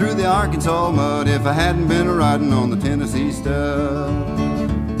got through the Arkansas mud if I hadn't been riding on the Tennessee stud.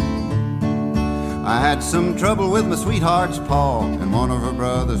 I had some trouble with my sweetheart's paw, and one of her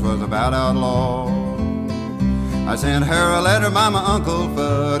brothers was about outlaw. I sent her a letter by my Uncle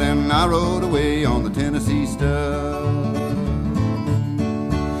Fudd, and I rode away on the Tennessee stud.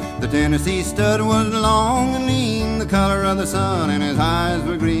 The Tennessee stud was long and lean, the color of the sun, and his eyes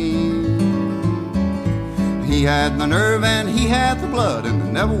were green. He had the nerve and he had the blood, and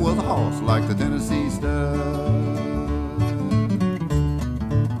there never was a horse like the Tennessee stud.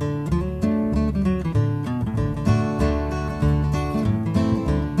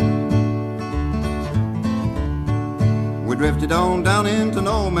 We drifted on down into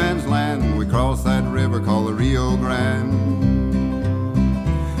no man's land. We crossed that river called the Rio Grande.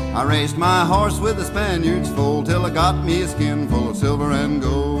 I raced my horse with the Spaniard's foal till I got me a skin full of silver and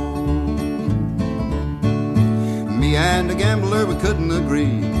gold. Me and a gambler, we couldn't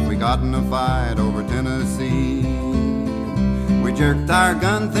agree. We got in a fight over Tennessee. We jerked our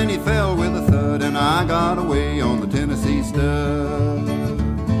gun, then he fell with a thud, and I got away on the Tennessee stud.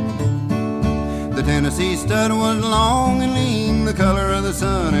 The Tennessee stud was long and lean, the color of the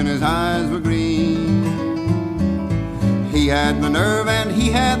sun, and his eyes were green. He had the nerve and he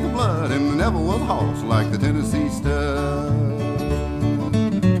had the blood, and there never was a horse like the Tennessee stud.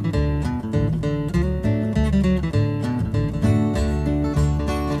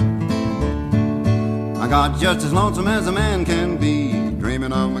 I got just as lonesome as a man can be,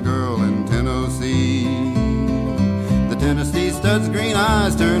 dreaming of my girl in Tennessee. The Tennessee stud's green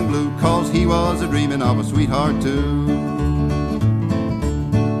eyes turned blue, 'cause he was a-dreaming of a sweetheart too.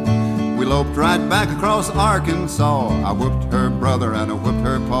 We loped right back across Arkansas. I whooped her brother and I whooped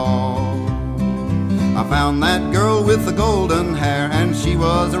her paw. I found that girl with the golden hair, and she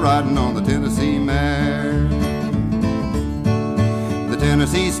was a-riding on the Tennessee mare. The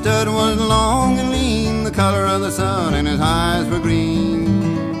Tennessee stud was long and lean, the color of the sun, and his eyes were green.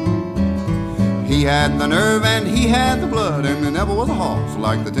 He had the nerve and he had the blood, and there never was a horse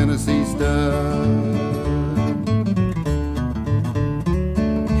like the Tennessee stud.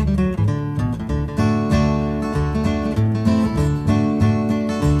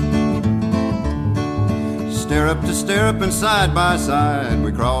 Stirrup to stirrup and side by side,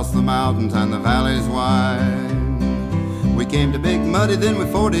 we crossed the mountains and the valleys wide. We came to Big Muddy, then we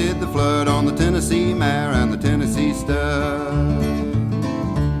forded the flood on the Tennessee mare and the Tennessee stud.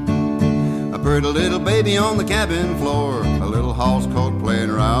 I put a little baby on the cabin floor, a little house coat playing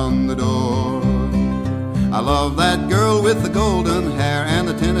around the door. I love that girl with the golden hair, and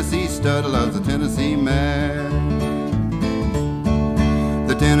the Tennessee stud loves the Tennessee mare.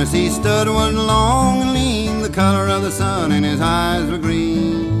 The Tennessee stud was long and lean, the color of the sun, and his eyes were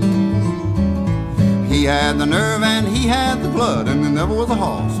green. He had the nerve and he had the blood, and there never was a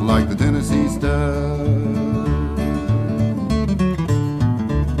horse like the Tennessee stud.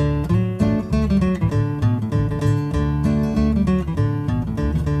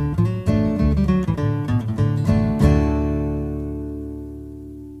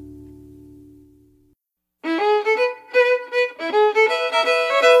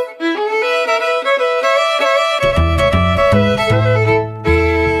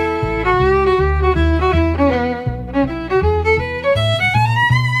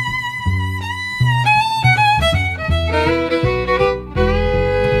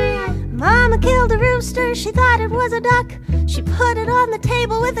 She thought it was a duck. She put it on the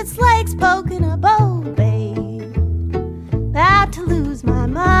table with its legs poking up. Oh, babe, about to lose my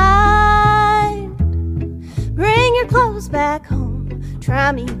mind. Bring your clothes back home.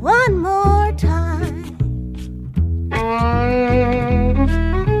 Try me one more time.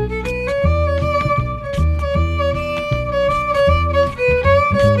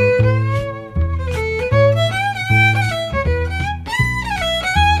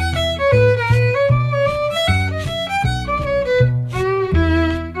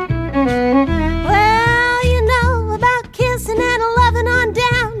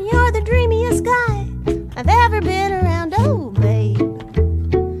 I've ever been around, oh babe,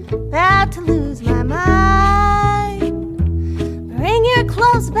 about to lose my mind. Bring your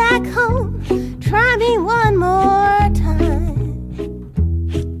clothes back home, try me one more time.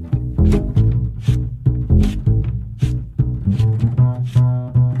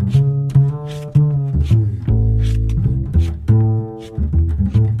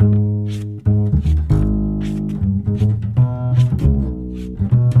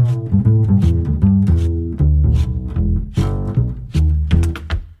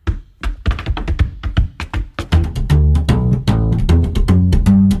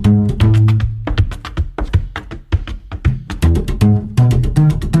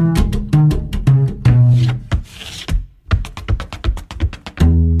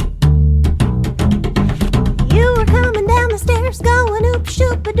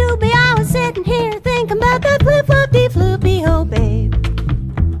 doobie, I was sitting here thinking about that flip-flop-dee-floopy, oh babe.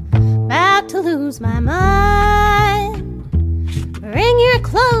 About to lose my mind. Bring your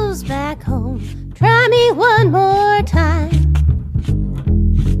clothes back home. Try me one more time.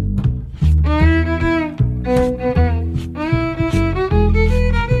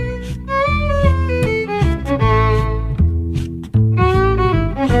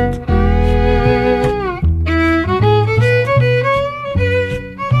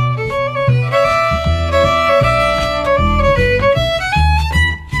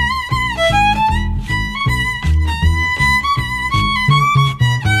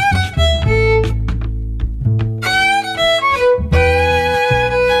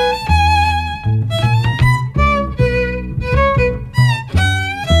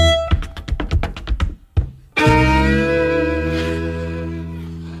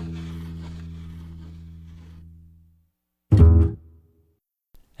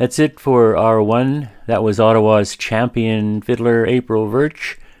 That's it for R1. That was Ottawa's champion fiddler April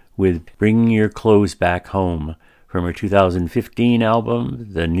Virch with Bring Your Clothes Back Home from her 2015 album,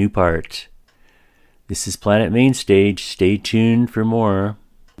 The New Part. This is Planet Mainstage. Stay tuned for more.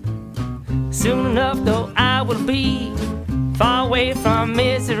 Soon enough, though, I will be far away from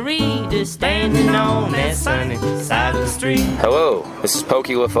misery, just standing on that sunny side of the street. Hello, this is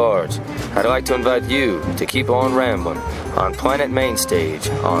Pokey LaFarge. I'd like to invite you to keep on rambling on Planet Mainstage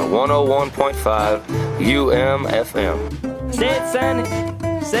on 101.5 UMFM. Said sunny,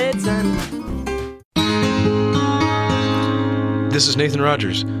 said sunny. This is Nathan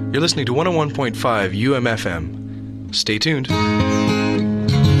Rogers. You're listening to 101.5 UMFM. Stay tuned.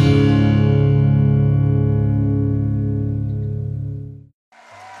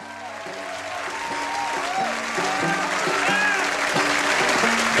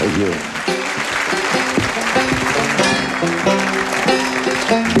 Thank you.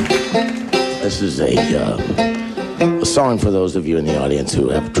 This is a song for those of you in the audience who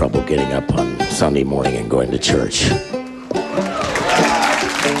have trouble getting up on Sunday morning and going to church.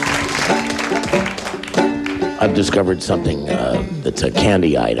 I've discovered something that's a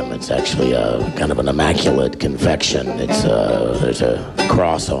candy item. It's actually a kind of an immaculate confection. It's there's a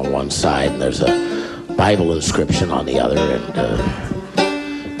cross on one side and there's a Bible inscription on the other, and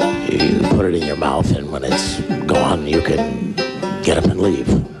you put it in your mouth, and when it's gone, you can get up and leave.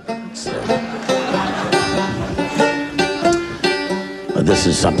 So, this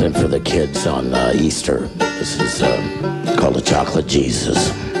is something for the kids on Easter. This is called a Chocolate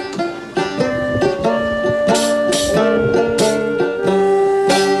Jesus.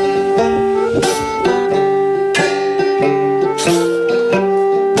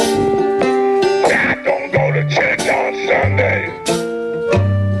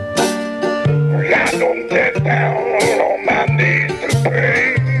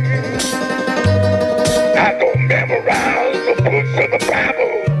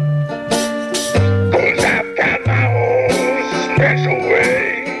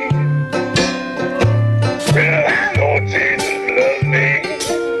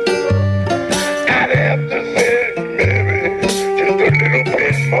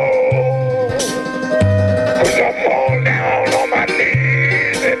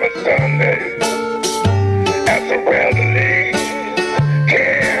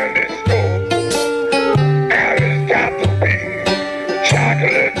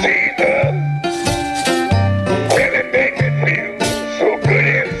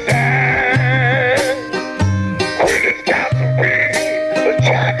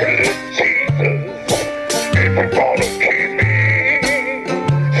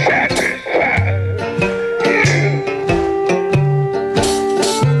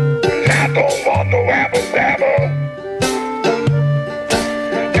 I don't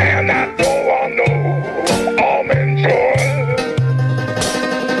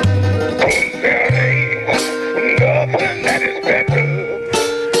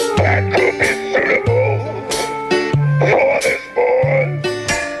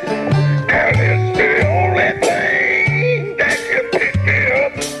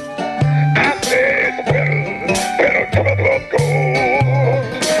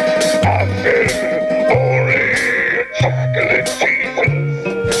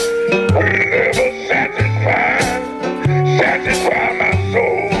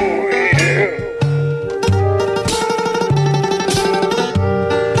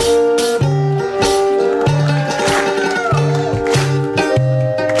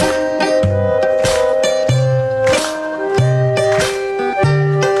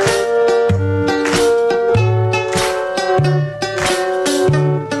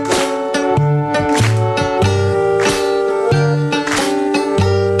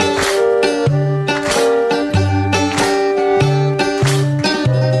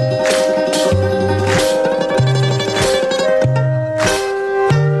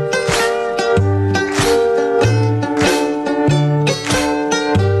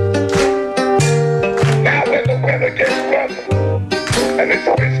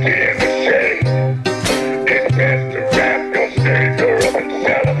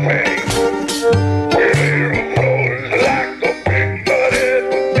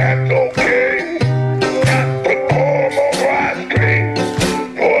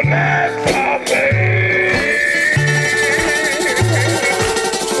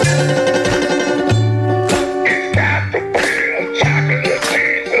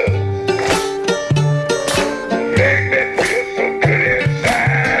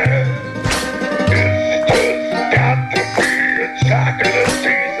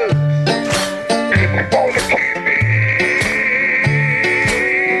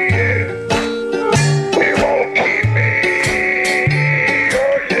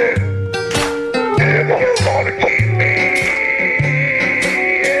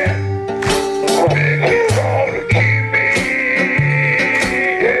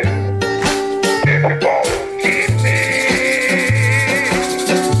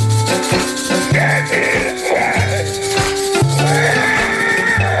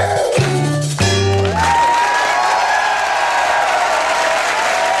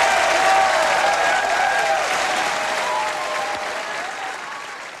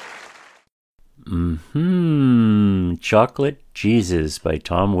Chocolate Jesus by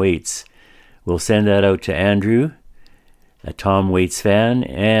Tom Waits. We'll send that out to Andrew, a Tom Waits fan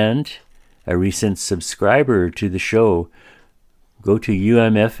and a recent subscriber to the show. Go to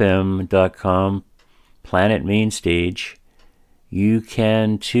umfm.com, Planet Mainstage. You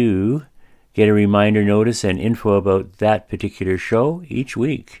can too get a reminder notice and info about that particular show each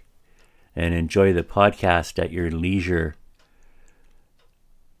week, and enjoy the podcast at your leisure.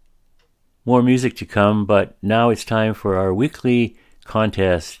 More music to come, but now it's time for our weekly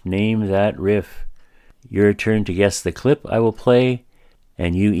contest, Name That Riff. Your turn to guess the clip I will play,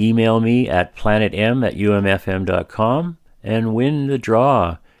 and you email me at planetm@umfm.com and win the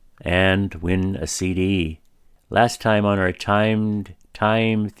draw and win a CD. Last time on our timed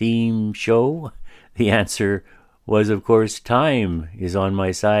time theme show, the answer was, of course, Time Is On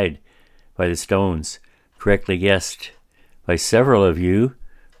My Side by the Stones, correctly guessed by several of you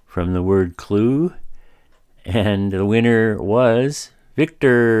from the word clue, and the winner was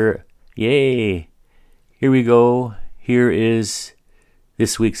Victor. Yay! Here we go. Here is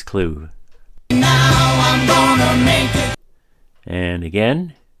this week's clue. Now I'm gonna make it. And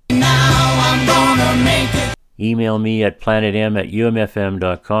again. Now I'm gonna make it. Email me at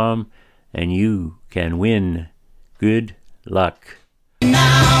planetm@umfm.com and you can win. Good luck.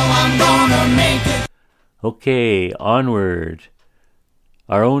 Now I'm gonna make it. Okay, onward.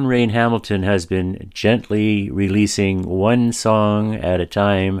 Our own Rain Hamilton has been gently releasing one song at a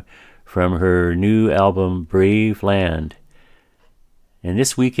time from her new album Brave Land. And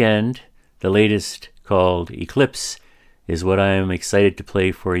this weekend, the latest, called Eclipse, is what I am excited to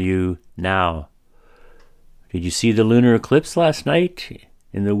play for you now. Did you see the lunar eclipse last night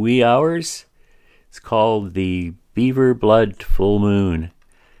in the wee hours? It's called the Beaver Blood Full Moon,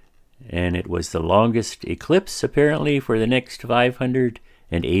 and it was the longest eclipse apparently for the next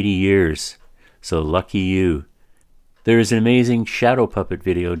 580 years. So lucky you. There is an amazing shadow puppet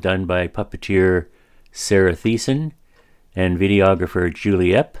video done by puppeteer Sarah Thiessen and videographer Julie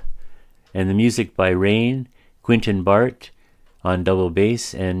Epp, and the music by Rain, Quentin Bart on double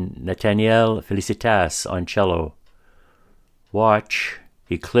bass, and Nathaniel Felicitas on cello. Watch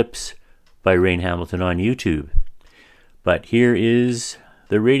Eclipse by Rain Hamilton on YouTube. But here is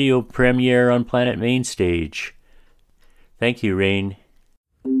the radio premiere on Planet Mainstage. Thank you, Rain.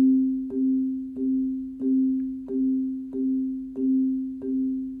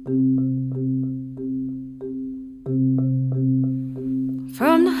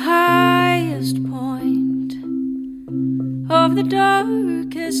 From the highest point of the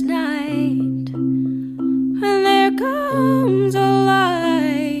darkest night, and there comes a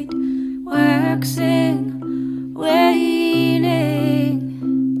light, waxing, waning.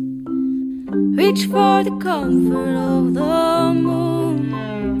 Reach for the comfort of the moon,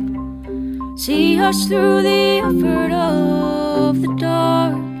 see us through the effort of the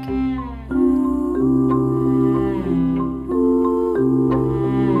dark.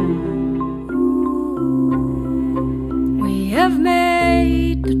 We have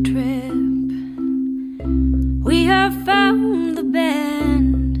made the trip, we have found the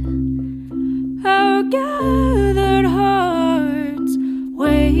bend, our gathered hearts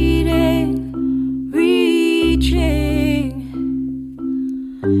waiting, reaching.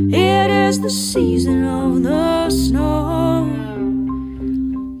 It is the season of the snow,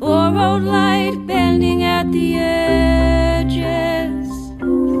 borrowed light bending at the edges.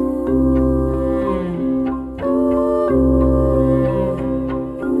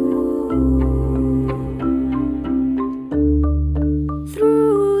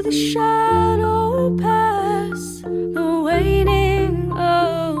 Through the shadow pass, the waning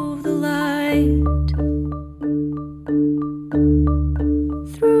of the light.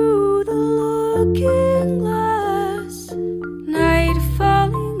 Through the looking glass, night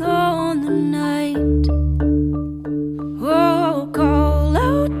falling on the night. Oh, call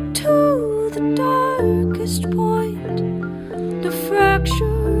out to the darkest point, the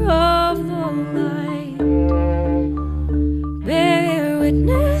fracture of the light. Bear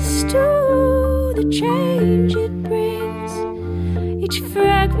witness to the change it brings, each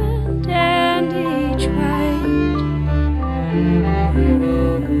fragment and each right.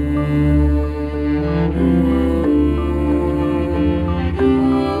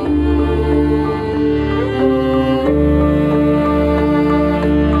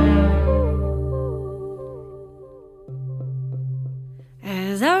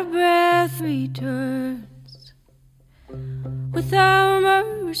 As our breath returns, with our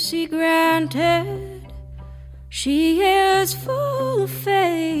mercy granted, she is full of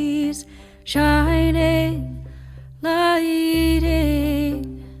phase, shining,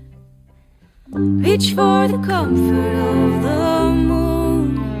 lighting. Reach for the comfort of the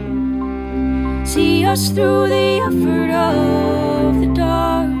moon. See us through the effort of the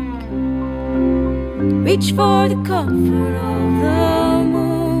dark. Reach for the comfort of the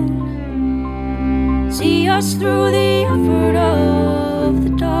moon. See us through the effort of the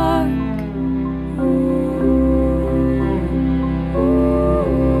dark.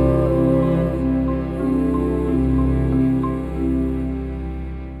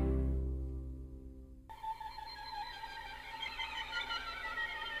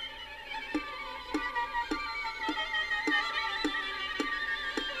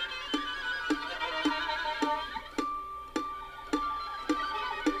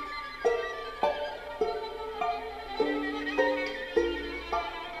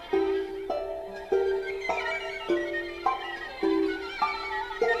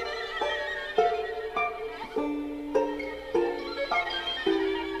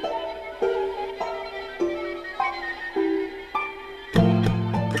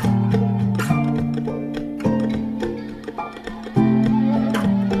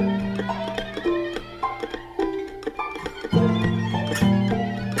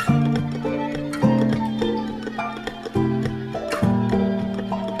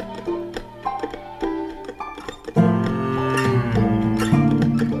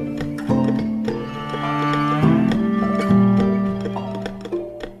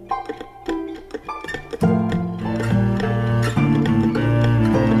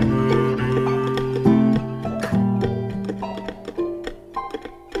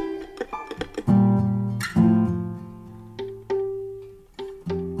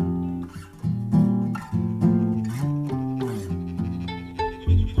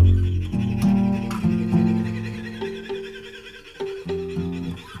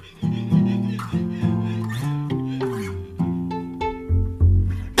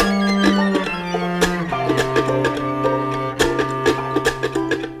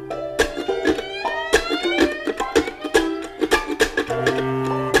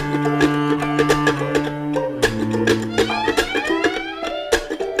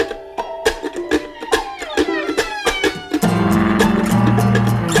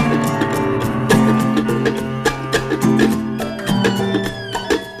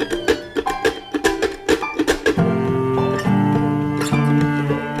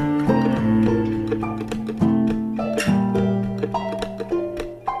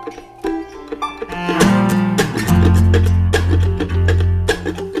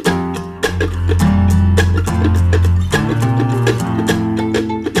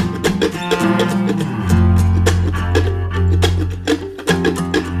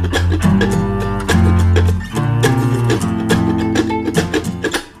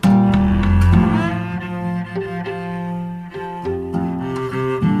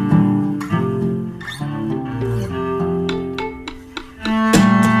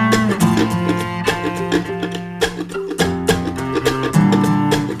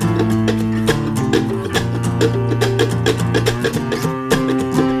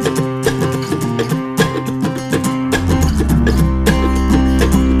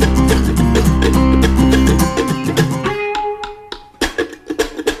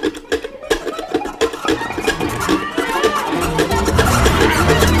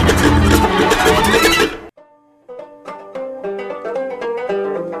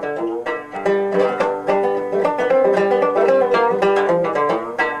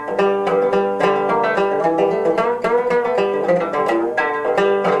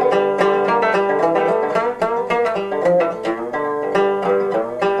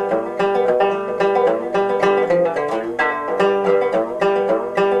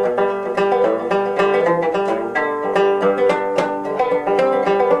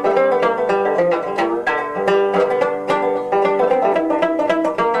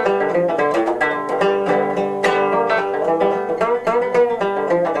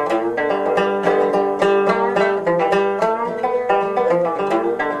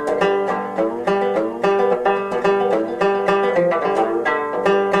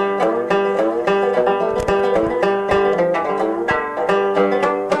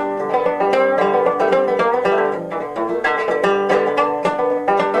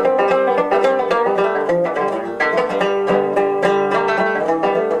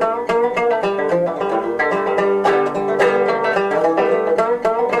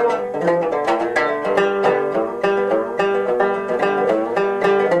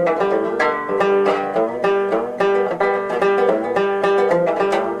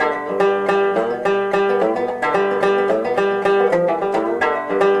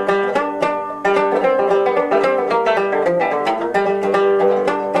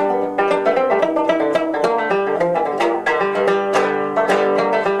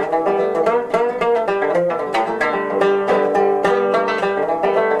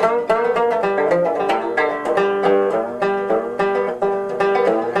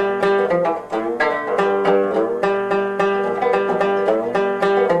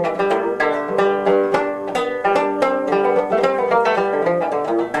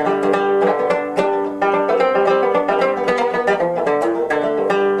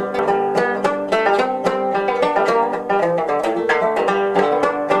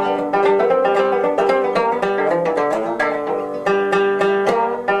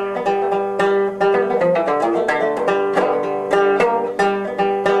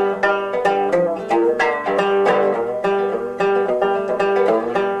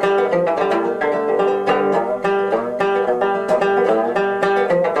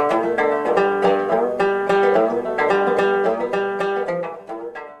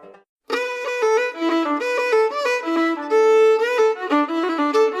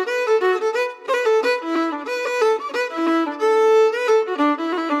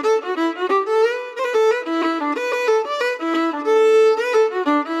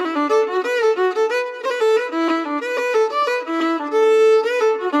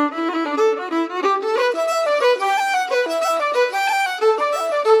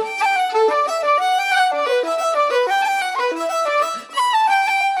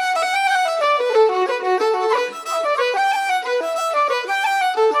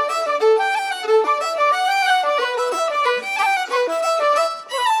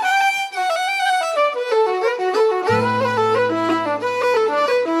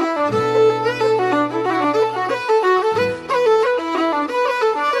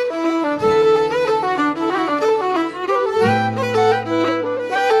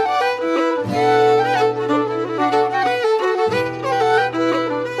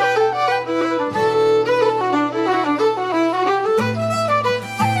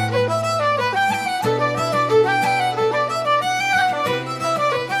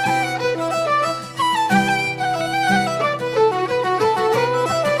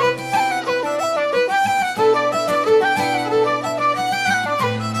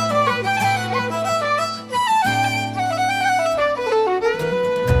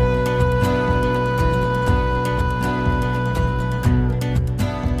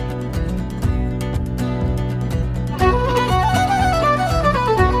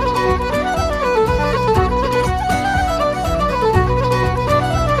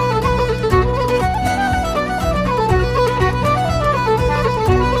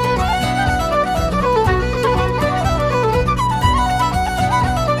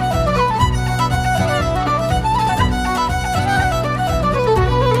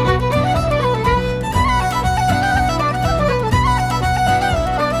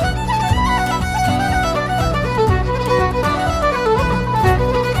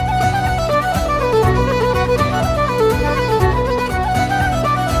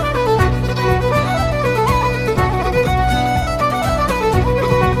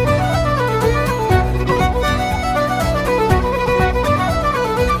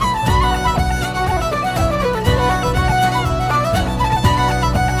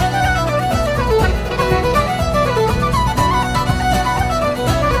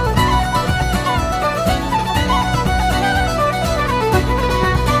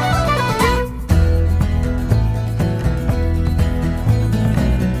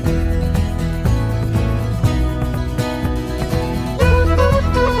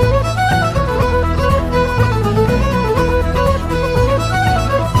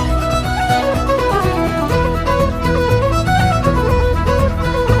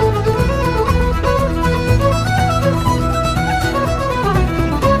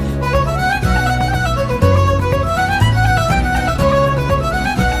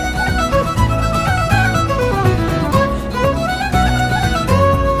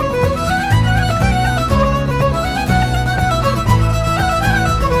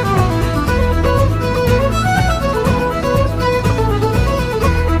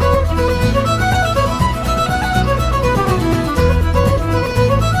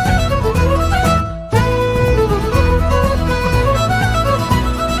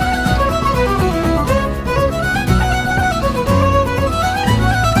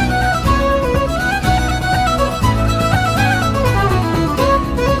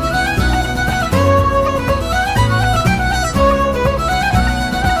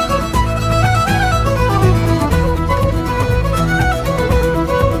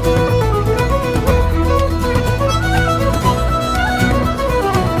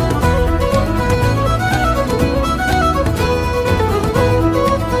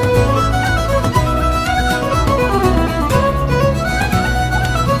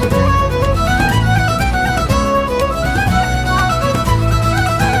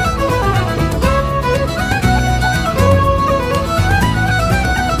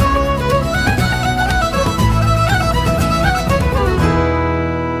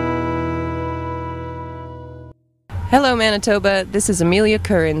 Hello, Manitoba. This is Amelia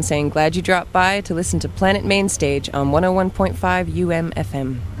Curran saying glad you dropped by to listen to Planet Mainstage on 101.5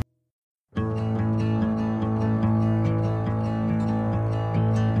 UMFM.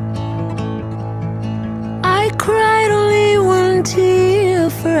 I cried only one tear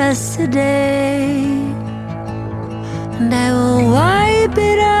for us today, and I will wipe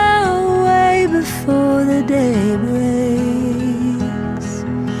it away before the day breaks.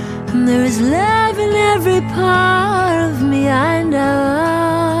 And there is love in every part of me, I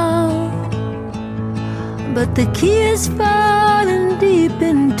know, but the key is falling deep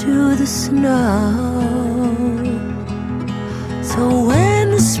into the snow. So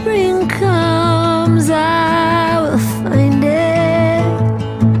when the spring comes, I will find it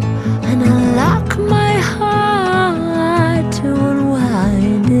and unlock my heart to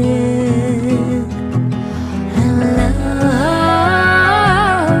unwind it. And love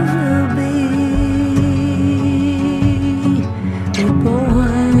will be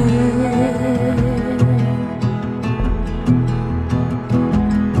reborn.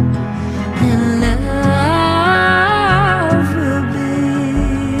 And love will be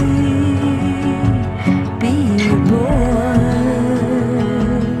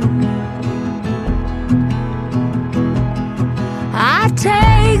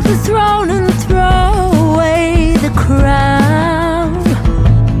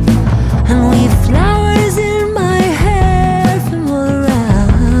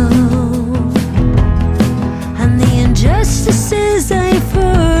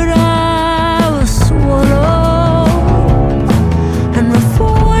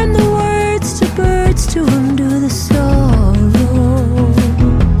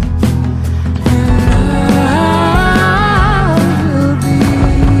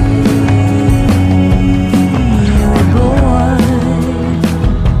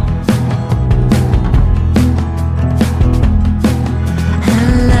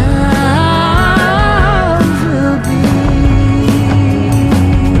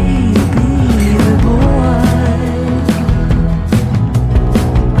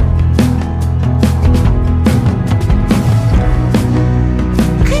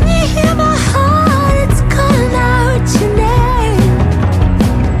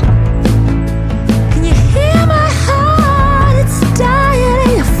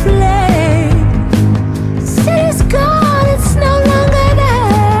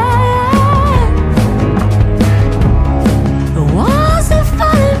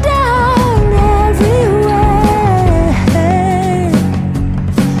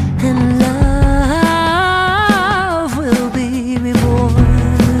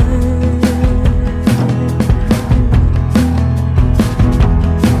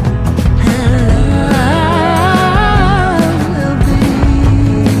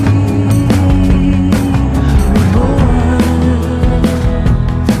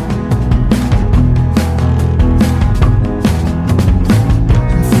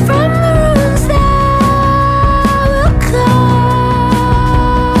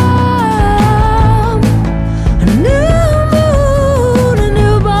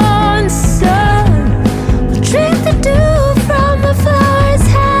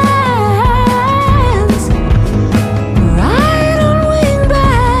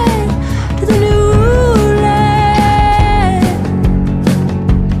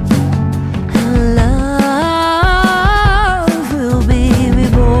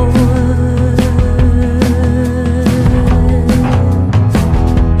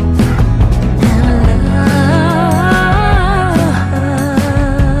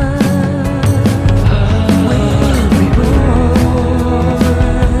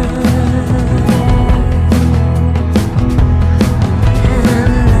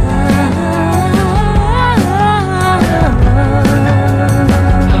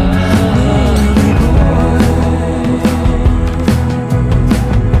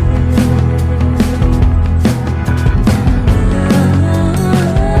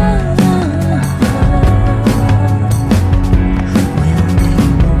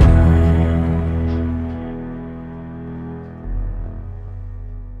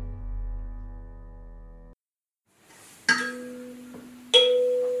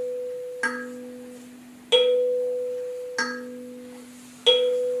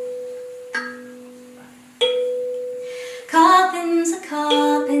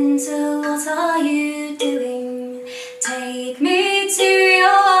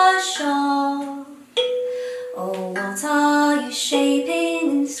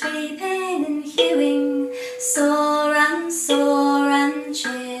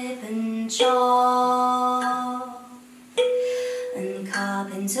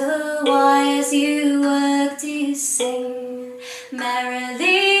Carpenter, why as you work do you sing?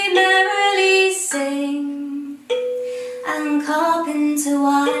 Merrily, merrily sing. And carpenter,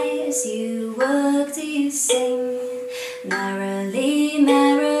 why as you work do you sing? Merrily,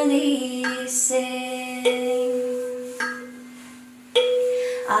 merrily sing.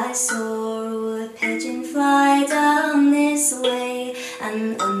 I saw a wood pigeon fly down this way,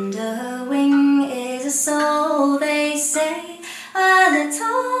 and under her wing is a soul, they say. A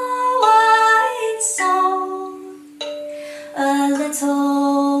little white soul, a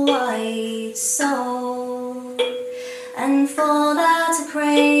little white soul. And for that a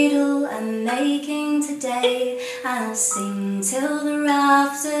cradle I'm making today, I'll sing till the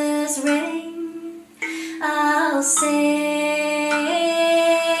rafters ring. I'll sing,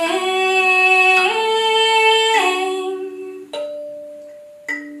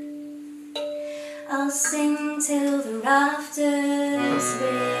 I'll sing till the rafters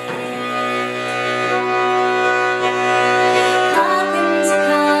ring. Carpenter,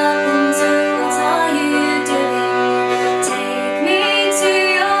 carpenter, what are you doing? Take me to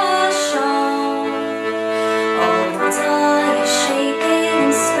your shop. Oh, what are you shaping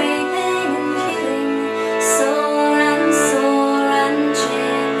and scraping and hewing? Saw and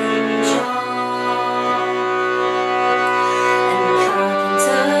chip and chop. And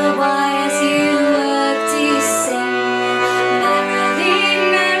carpenter, why as you work do you sing? Merrily,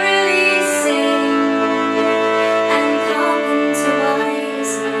 merrily sing. And carpenter, why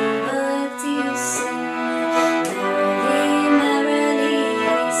as you work do you sing? Merrily, merrily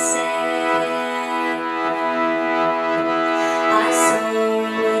sing. I saw a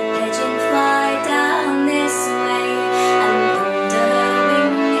wood pigeon fly down this way, and under her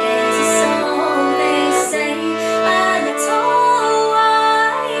wing is a soul, they say. A little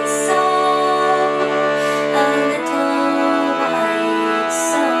white soul, a little white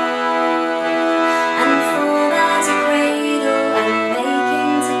soul. And for that a cradle I'm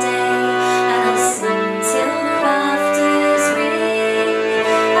making today, and I'll sing till the rafters ring.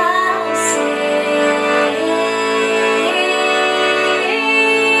 I'll sing,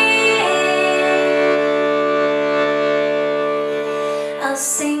 I'll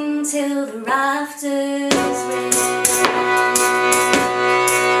sing till the rafters ring.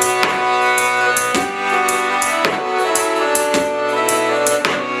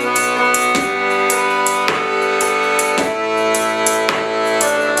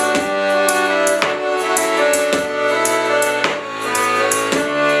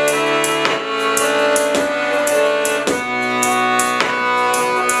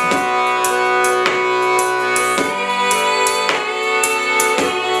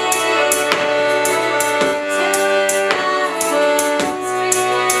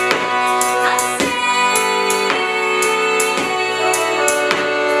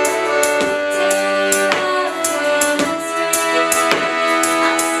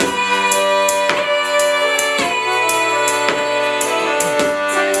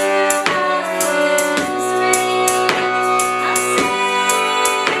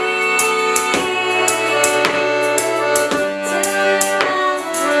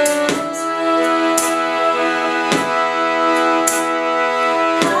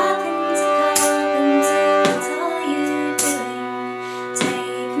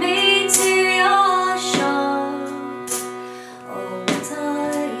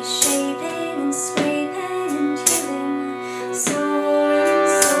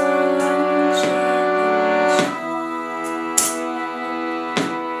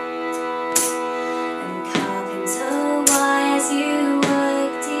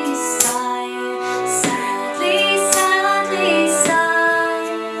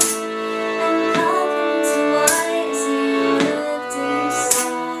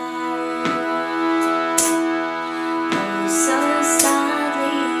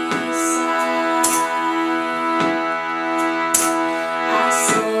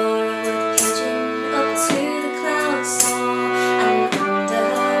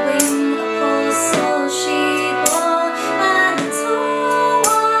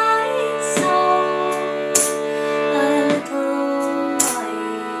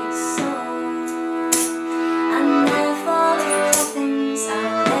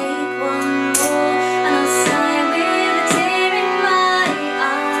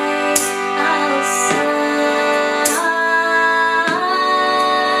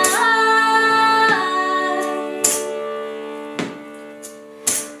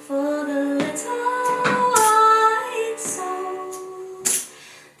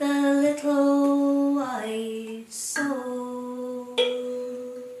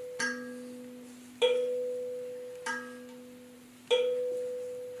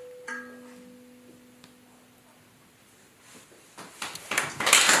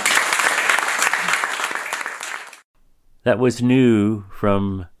 That was new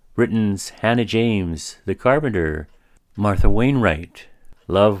from Britain's Hannah James, The Carpenter. Martha Wainwright,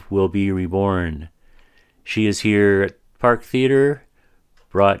 Love Will Be Reborn. She is here at Park Theatre,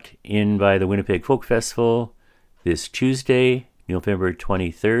 brought in by the Winnipeg Folk Festival this Tuesday, November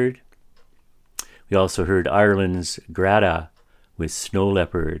 23rd. We also heard Ireland's Grada with Snow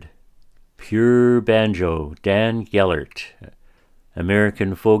Leopard. Pure Banjo, Dan Gellert.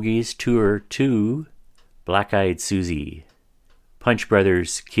 American Fogies Tour 2, Black Eyed Susie. Punch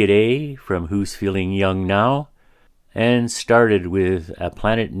Brothers Kid A from Who's Feeling Young Now, and started with a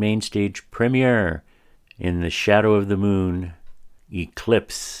Planet Mainstage premiere in the Shadow of the Moon,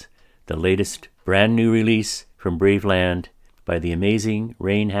 Eclipse, the latest brand new release from Braveland by the amazing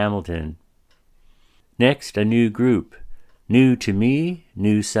Rain Hamilton. Next, a new group, new to me,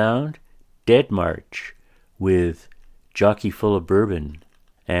 new sound, Dead March, with Jockey Full of Bourbon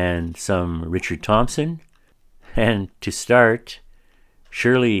and some Richard Thompson. And to start,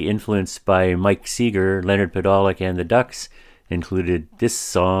 surely influenced by Mike Seeger, Leonard Podolak, and the Ducks, included this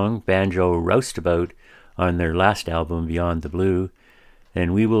song, Banjo Roustabout, on their last album, Beyond the Blue.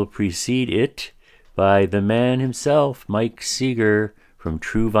 And we will precede it by the man himself, Mike Seeger, from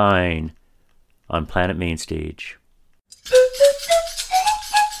True Vine, on Planet Mainstage.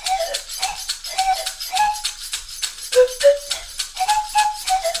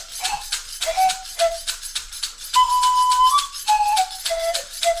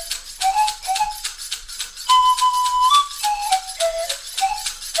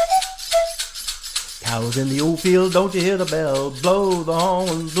 Cows in the old field, don't you hear the bell? Blow the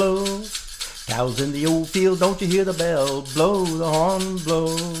horn, blow. Cows in the old field, don't you hear the bell? Blow the horn,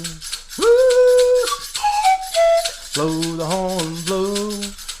 blow. Woo! Blow the horn, blow.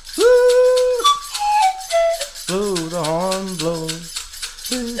 Woo! Blow the horn, blow.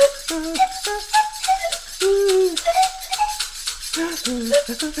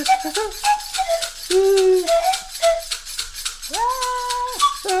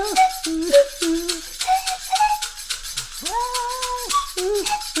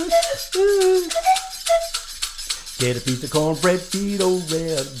 Get a piece of cornbread, feed old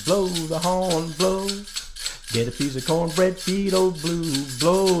red, blow the horn, blow. Get a piece of cornbread, feed old blue,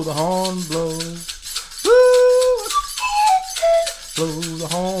 blow the horn, blow. Woo! Blow the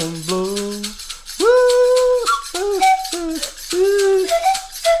horn, blow.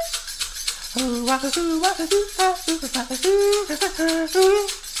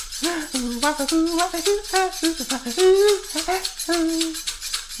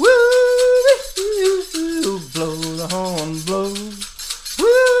 Blow the horn, blow. Woo!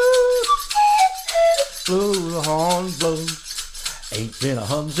 Blow the horn, blow. Ain't been a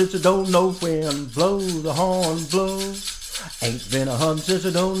hum since I don't know when. Blow the horn, blow. Ain't been a hum since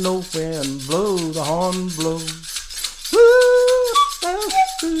I don't know when. Blow the horn, blow.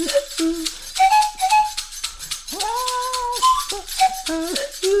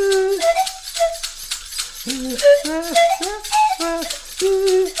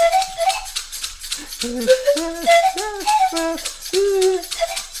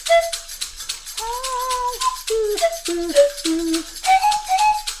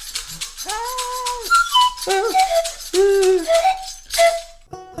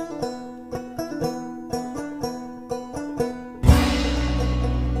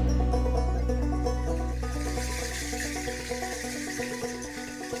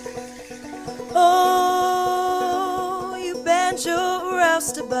 Oh, you banjo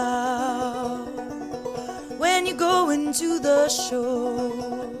roustabout when you go into the show.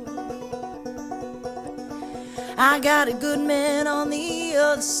 I got a good man on the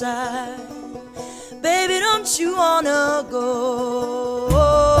other side. Baby, don't you wanna go?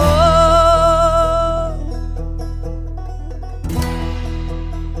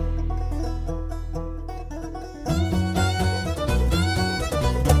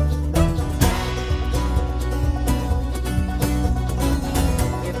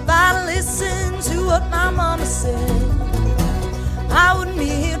 If I listened to what my mama said, I wouldn't be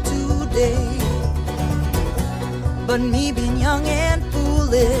here today. But me being young and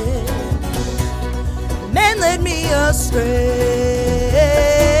foolish, men led me astray.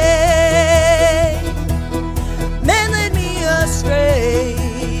 Men led me astray.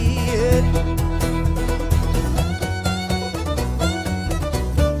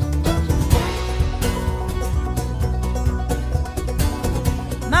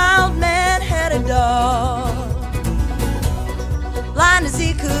 My old man had a dog, blind as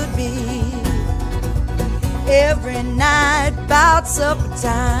he could be. Every night about supper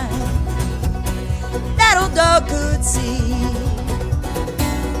time, that old dog could see.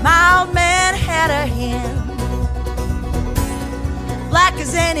 My old man had a hen black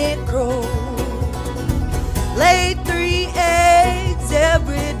as any crow. Laid 3 eggs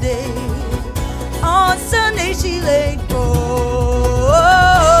every day. On Sunday she laid 4.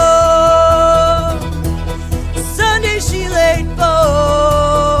 Sunday she laid 4.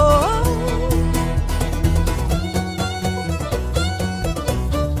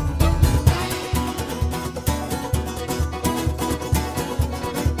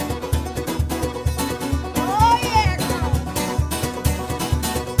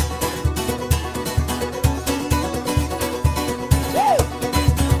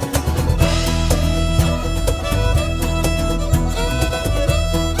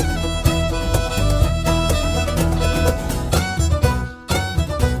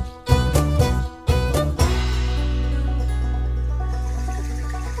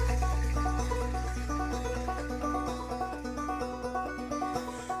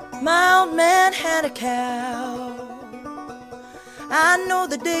 My old man had a cow. I know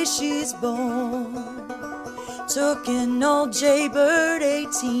the day she's born. Took an old jaybird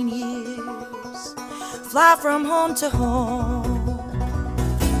 18 years. Fly from home to home.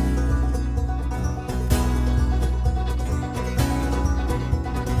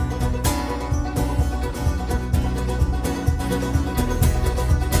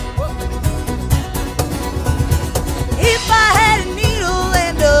 If I had a needle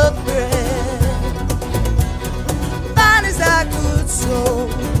and a thread, fine as I could sew,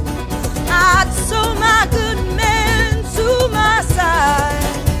 I'd sew my good man to my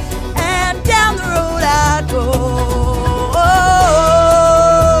side, and down the road I'd go.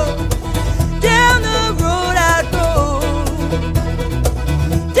 Down the road I'd go.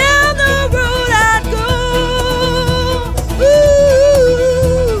 Down the road I'd go. Ooh.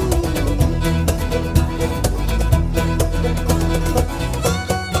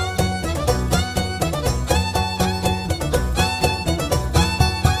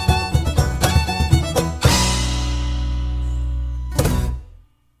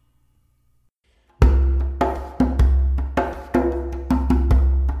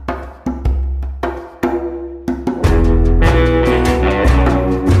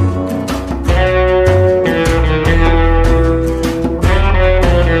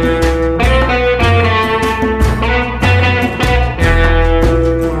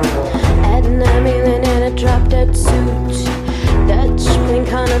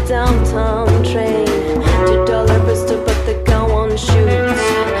 Downtown train, $2 Bristol, but the gun won't shoot.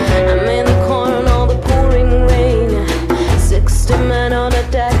 I'm in the corner in all the pouring rain. 60 men on a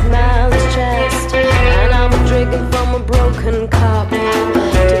dead man's chest, and I'm drinking from a broken cup. 2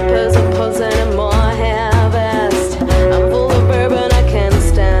 pairs of pulse and a more hair vest. I'm full of bourbon, I can't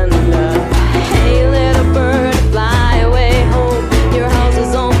stand up. Hey little bird, fly away home. Your house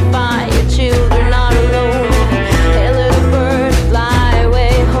is on fire, your children are alone. Hey little bird, fly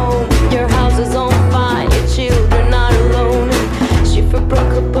away home. Your house is on fire, your children are alone. She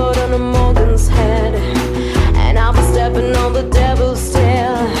broke a boat on a Morgan's head, and I'll be stepping on the devil's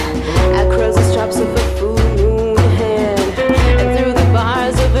tail. Across the straps of a full moon head, and through the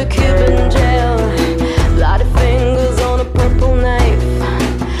bars of a Cuban jail. Bloody fingers on a purple knife,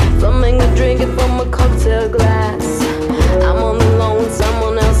 flamingo drinking from a cocktail glass. I'm on the lawn with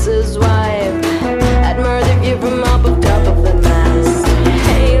someone else's wife. I'd murder you from up top of the mast.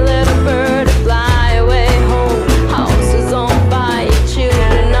 Hey little bird, fly away home. House is on fire,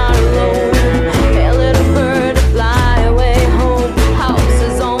 children are alone. Hey little bird, fly away home. House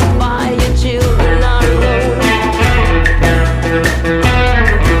is on fire, children are alone.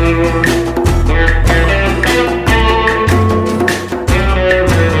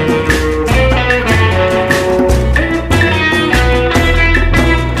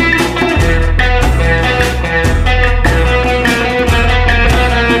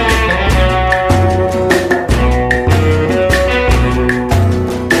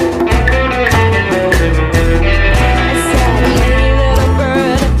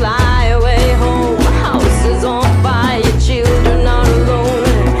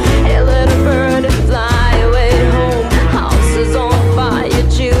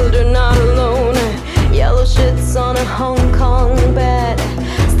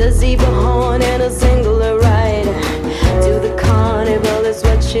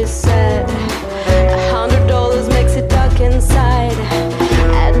 She said $100 makes it dark inside.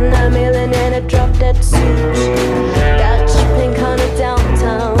 At 9 million in a drop dead suit. Got you pink on a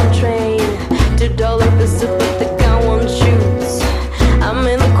downtown train. $2 pistol, but the gun won't shoot. I'm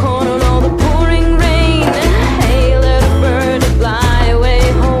in the corner on all the pouring rain. Hey little bird, fly away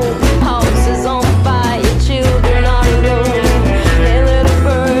home. House is on fire, children are alone. Hey little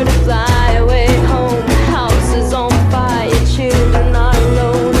bird, fly away home. House is on fire, children are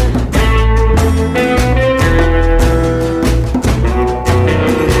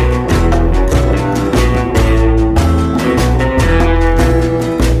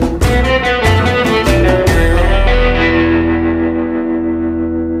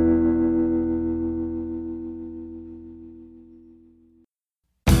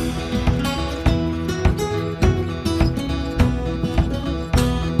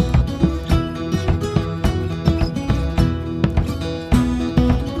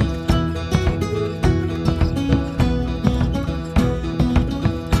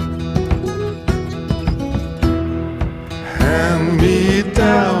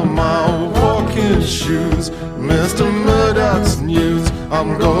walking shoes, Mr. Murdoch's news.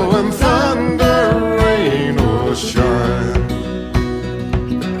 I'm going thunder, rain or shine.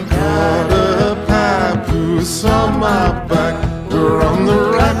 Got a papoose on my back, we're on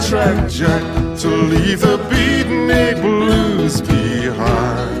the right track, Jack, to leave the beatnik blues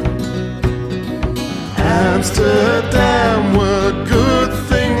behind. Amsterdam, where good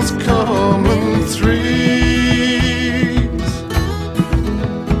things come in threes.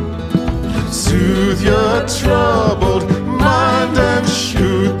 Soothe your troubled mind and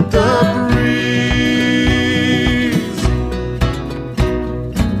shoot the breeze.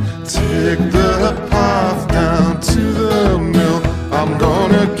 Take the path down to the mill, I'm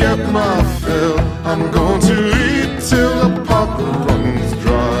gonna get my fill, I'm going to eat till the pot runs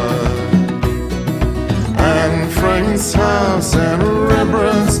dry. And Frank's house and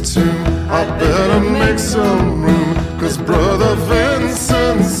Rembrandt's tomb, I better make some room, 'cause Brother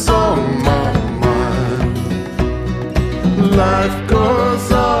Vincent's on my mind. Life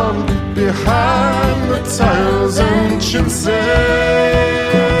goes on behind the tiles and chintzes.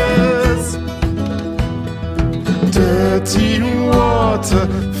 Dirty water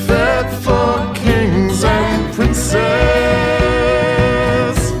fed for kings and princes.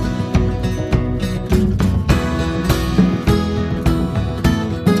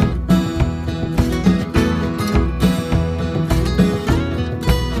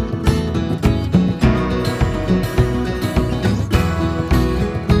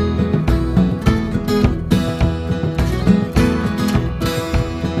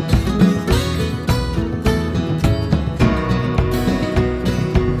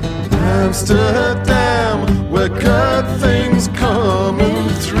 Amsterdam, where good things come in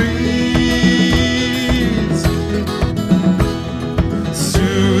threes.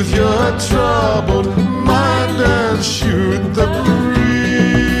 Soothe your troubled mind and shoot the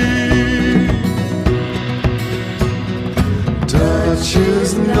breeze. Dutch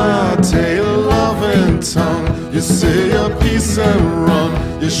is not a loving tongue. You say your piece and run.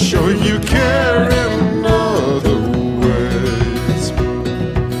 You show you care in other ways.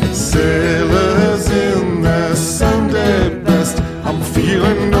 Sailors in their Sunday best, I'm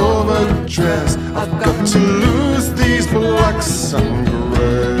feeling overdressed. I've got to lose these blacks and greys.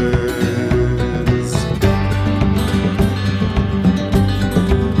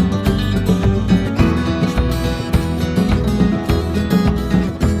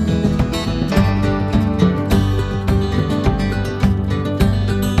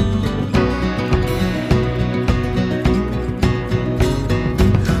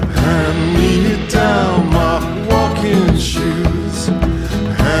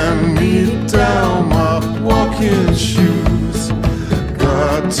 Shoes,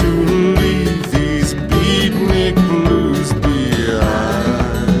 got to leave these beatnik blues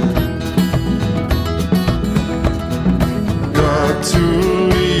behind. Got to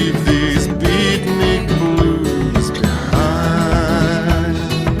leave these beatnik blues behind.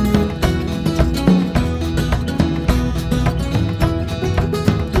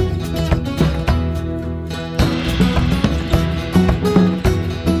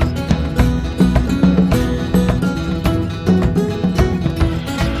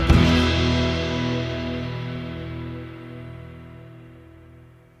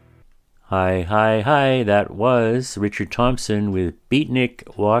 Hi, hi, hi, that was Richard Thompson with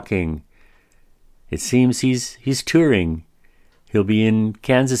Beatnik Walking. It seems he's touring. He'll be in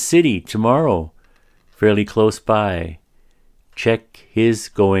Kansas City tomorrow, fairly close by. Check his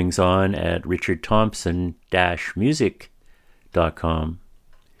goings on at richardthompson-music.com.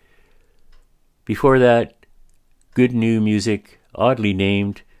 Before that, good new music, oddly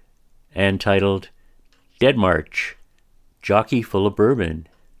named and titled Dead March, Jockey Full of Bourbon,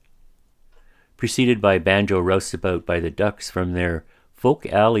 preceded by Banjo Roustabout by the Ducks from their Folk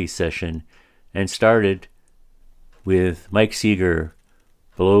Alley session, and started with Mike Seeger,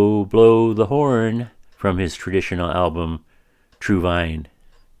 Blow, Blow the Horn, from his traditional album, True Vine.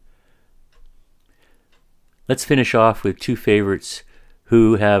 Let's finish off with two favorites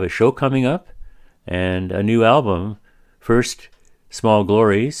who have a show coming up and a new album. First, Small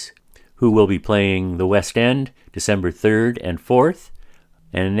Glories, who will be playing the West End December 3rd and 4th,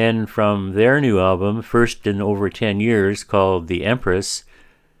 and then from their new album, first in over 10 years, called The Empress,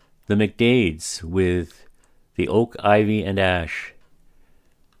 the McDades with The Oak, Ivy, and Ash.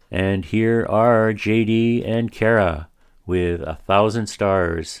 And here are JD and Kara with 1,000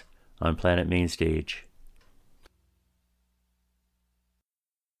 Stars on Planet Mainstage.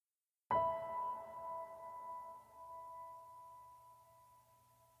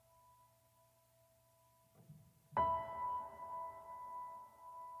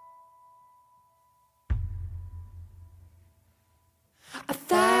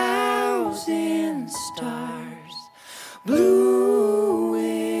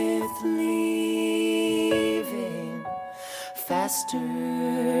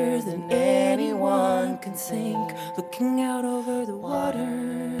 faster than anyone can think, looking out over the water,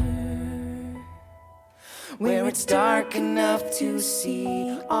 where it's dark enough to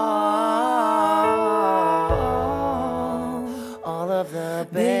see all of the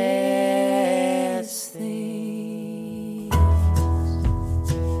best things.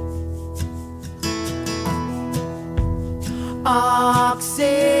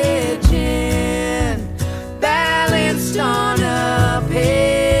 Oxygen balanced on a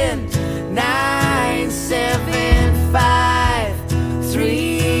pin, 975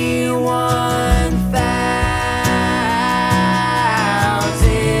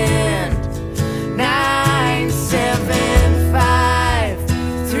 31000 975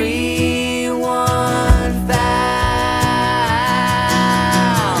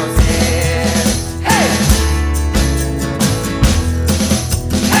 31000. Hey!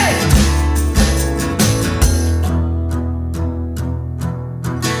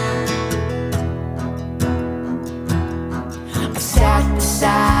 I sat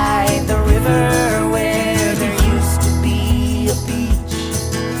beside the river where there used to be a beach,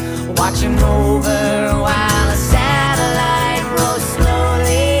 watching over while a satellite rose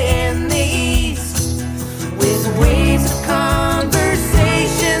slowly in the east, with waves of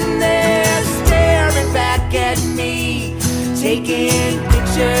conversation there staring back at me, taking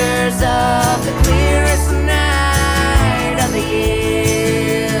pictures of the clearest night of the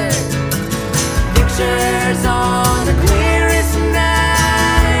year. Pictures on the clearest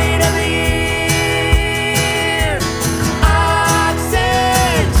night of the year.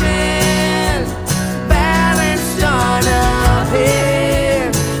 Oxygen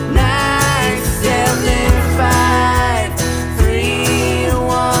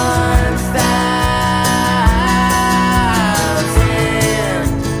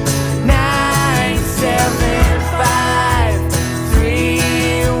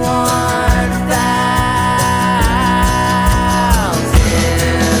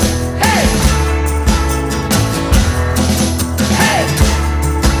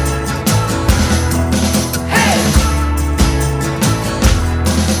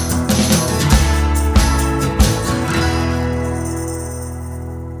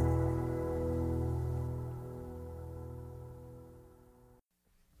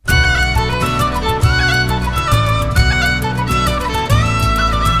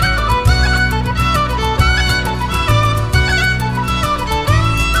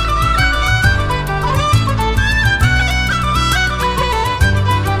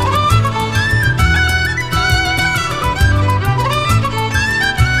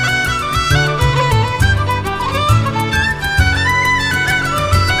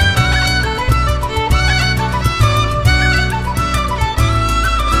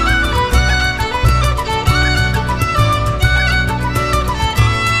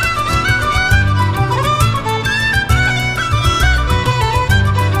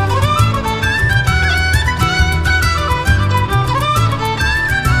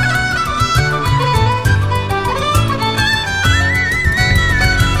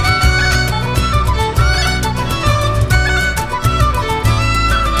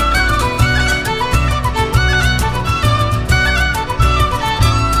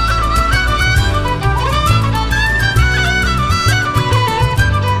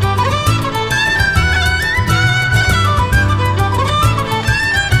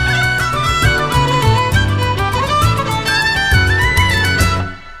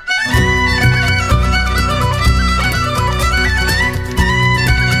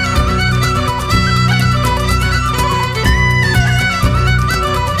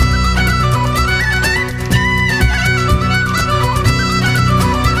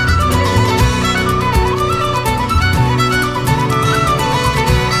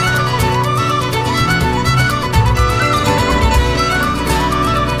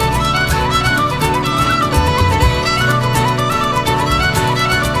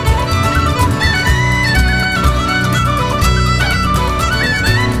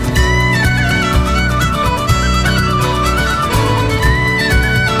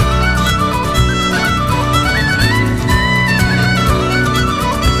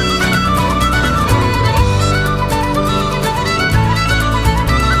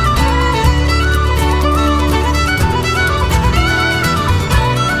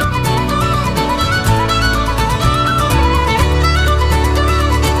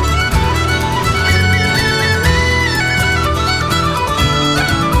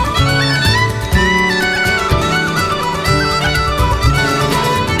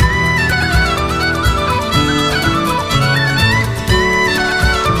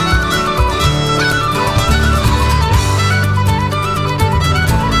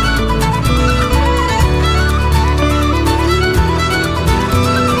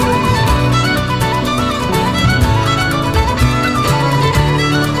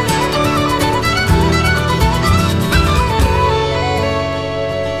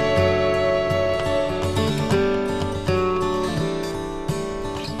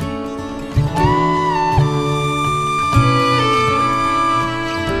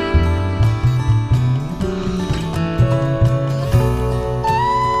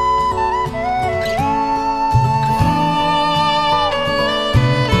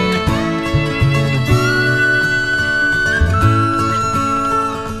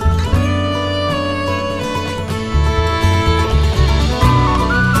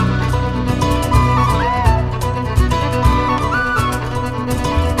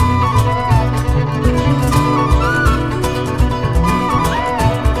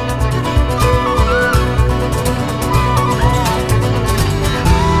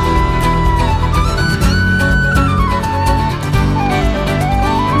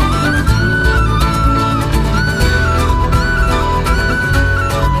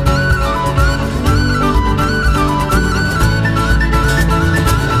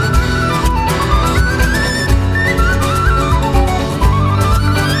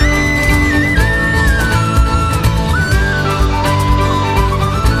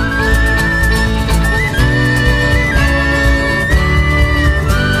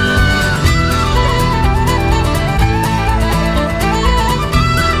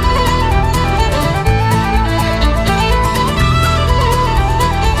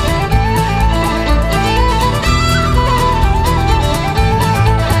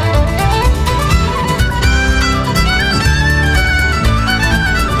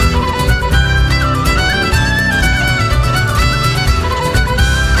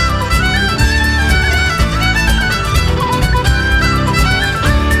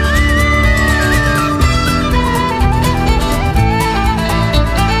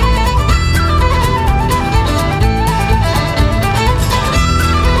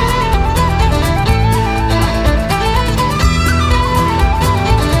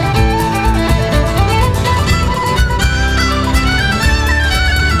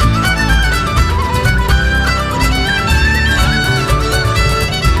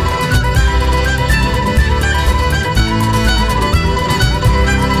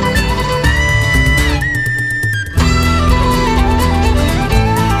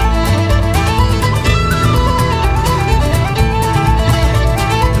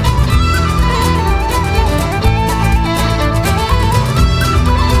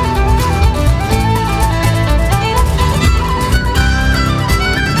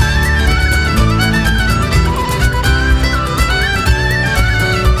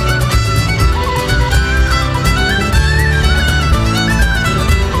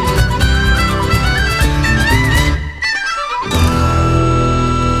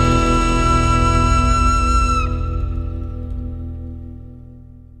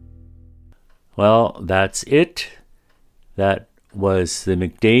Well, that's it. That was the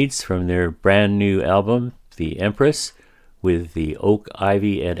McDades from their brand new album, The Empress, with the Oak,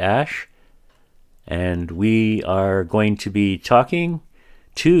 Ivy, and Ash. And we are going to be talking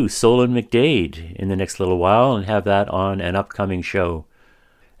to Solon McDade in the next little while and have that on an upcoming show.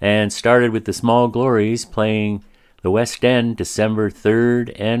 And started with the Small Glories playing the West End December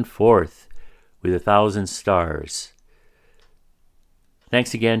 3rd and 4th with 1,000 Stars.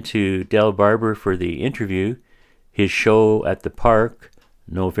 Thanks again to Del Barber for the interview. His show at the Park,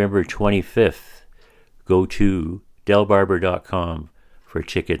 November 25th. Go to delbarber.com for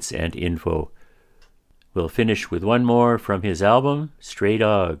tickets and info. We'll finish with one more from his album, Stray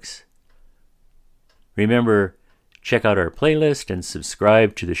Dogs. Remember, check out our playlist and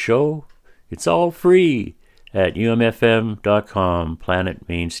subscribe to the show. It's all free at umfm.com, Planet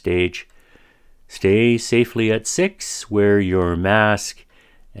Mainstage. Stay safely at 6, wear your mask,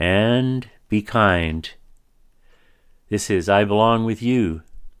 and be kind. This is I Belong With You.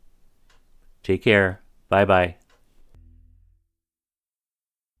 Take care. Bye-bye.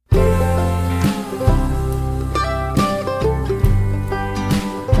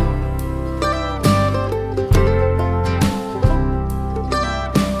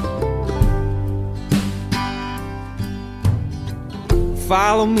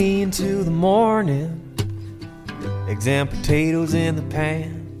 Follow me into the morning, eggs and potatoes in the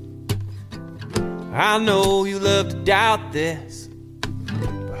pan. I know you love to doubt this,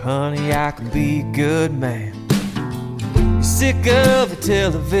 but honey, I can be a good man. You're sick of the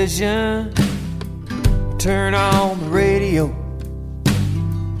television, turn on the radio,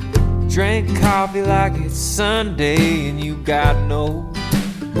 drink coffee like it's Sunday and you got no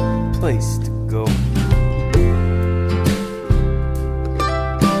place to go.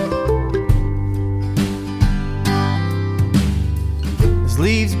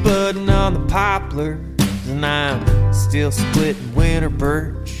 Leaves budding on the poplars, and I'm still splitting winter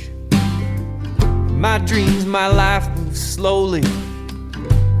birch. My dreams, my life moves slowly.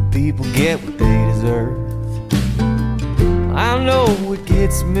 People get what they deserve. I know it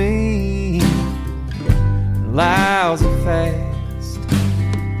gets me lousy fast.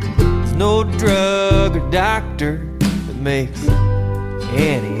 There's no drug or doctor that makes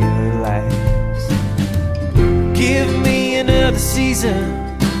any of it last. Give me another season,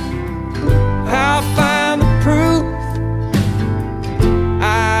 I'll find the proof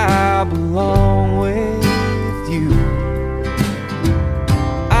I belong with you.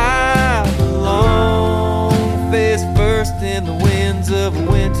 I belong face first in the winds of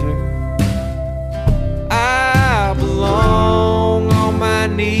winter. I belong on my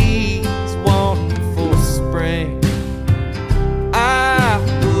knees wanting for spring. I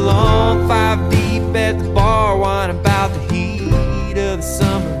belong 5 deep at the bar whining about the heat of the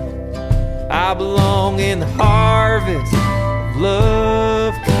summer. I belong in the harvest of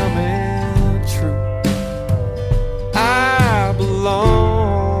love coming true. I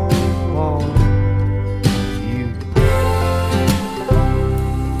belong to you.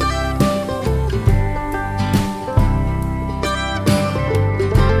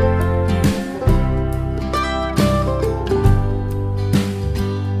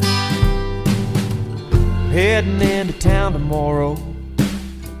 Heading into town tomorrow,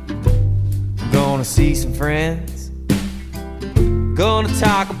 gonna see some friends, gonna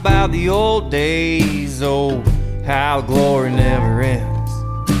talk about the old days, oh, how the glory never ends.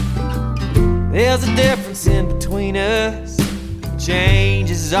 There's a difference in between us,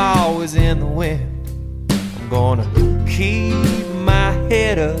 change is always in the wind. I'm gonna keep my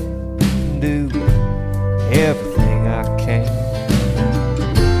head up and do everything I can.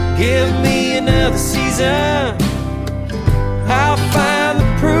 Give me another season, I'll find the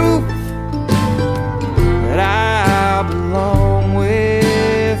proof that I belong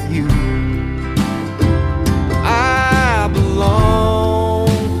with you. I belong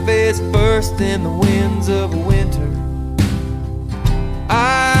face first in the winds of winter.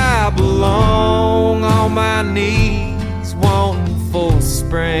 I belong on my knees wanting for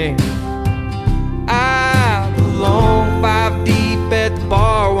spring. I belong 5 deep at the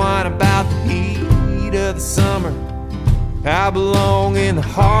bar whining about the heat of the summer. I belong in the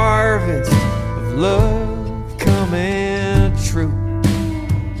harvest of love coming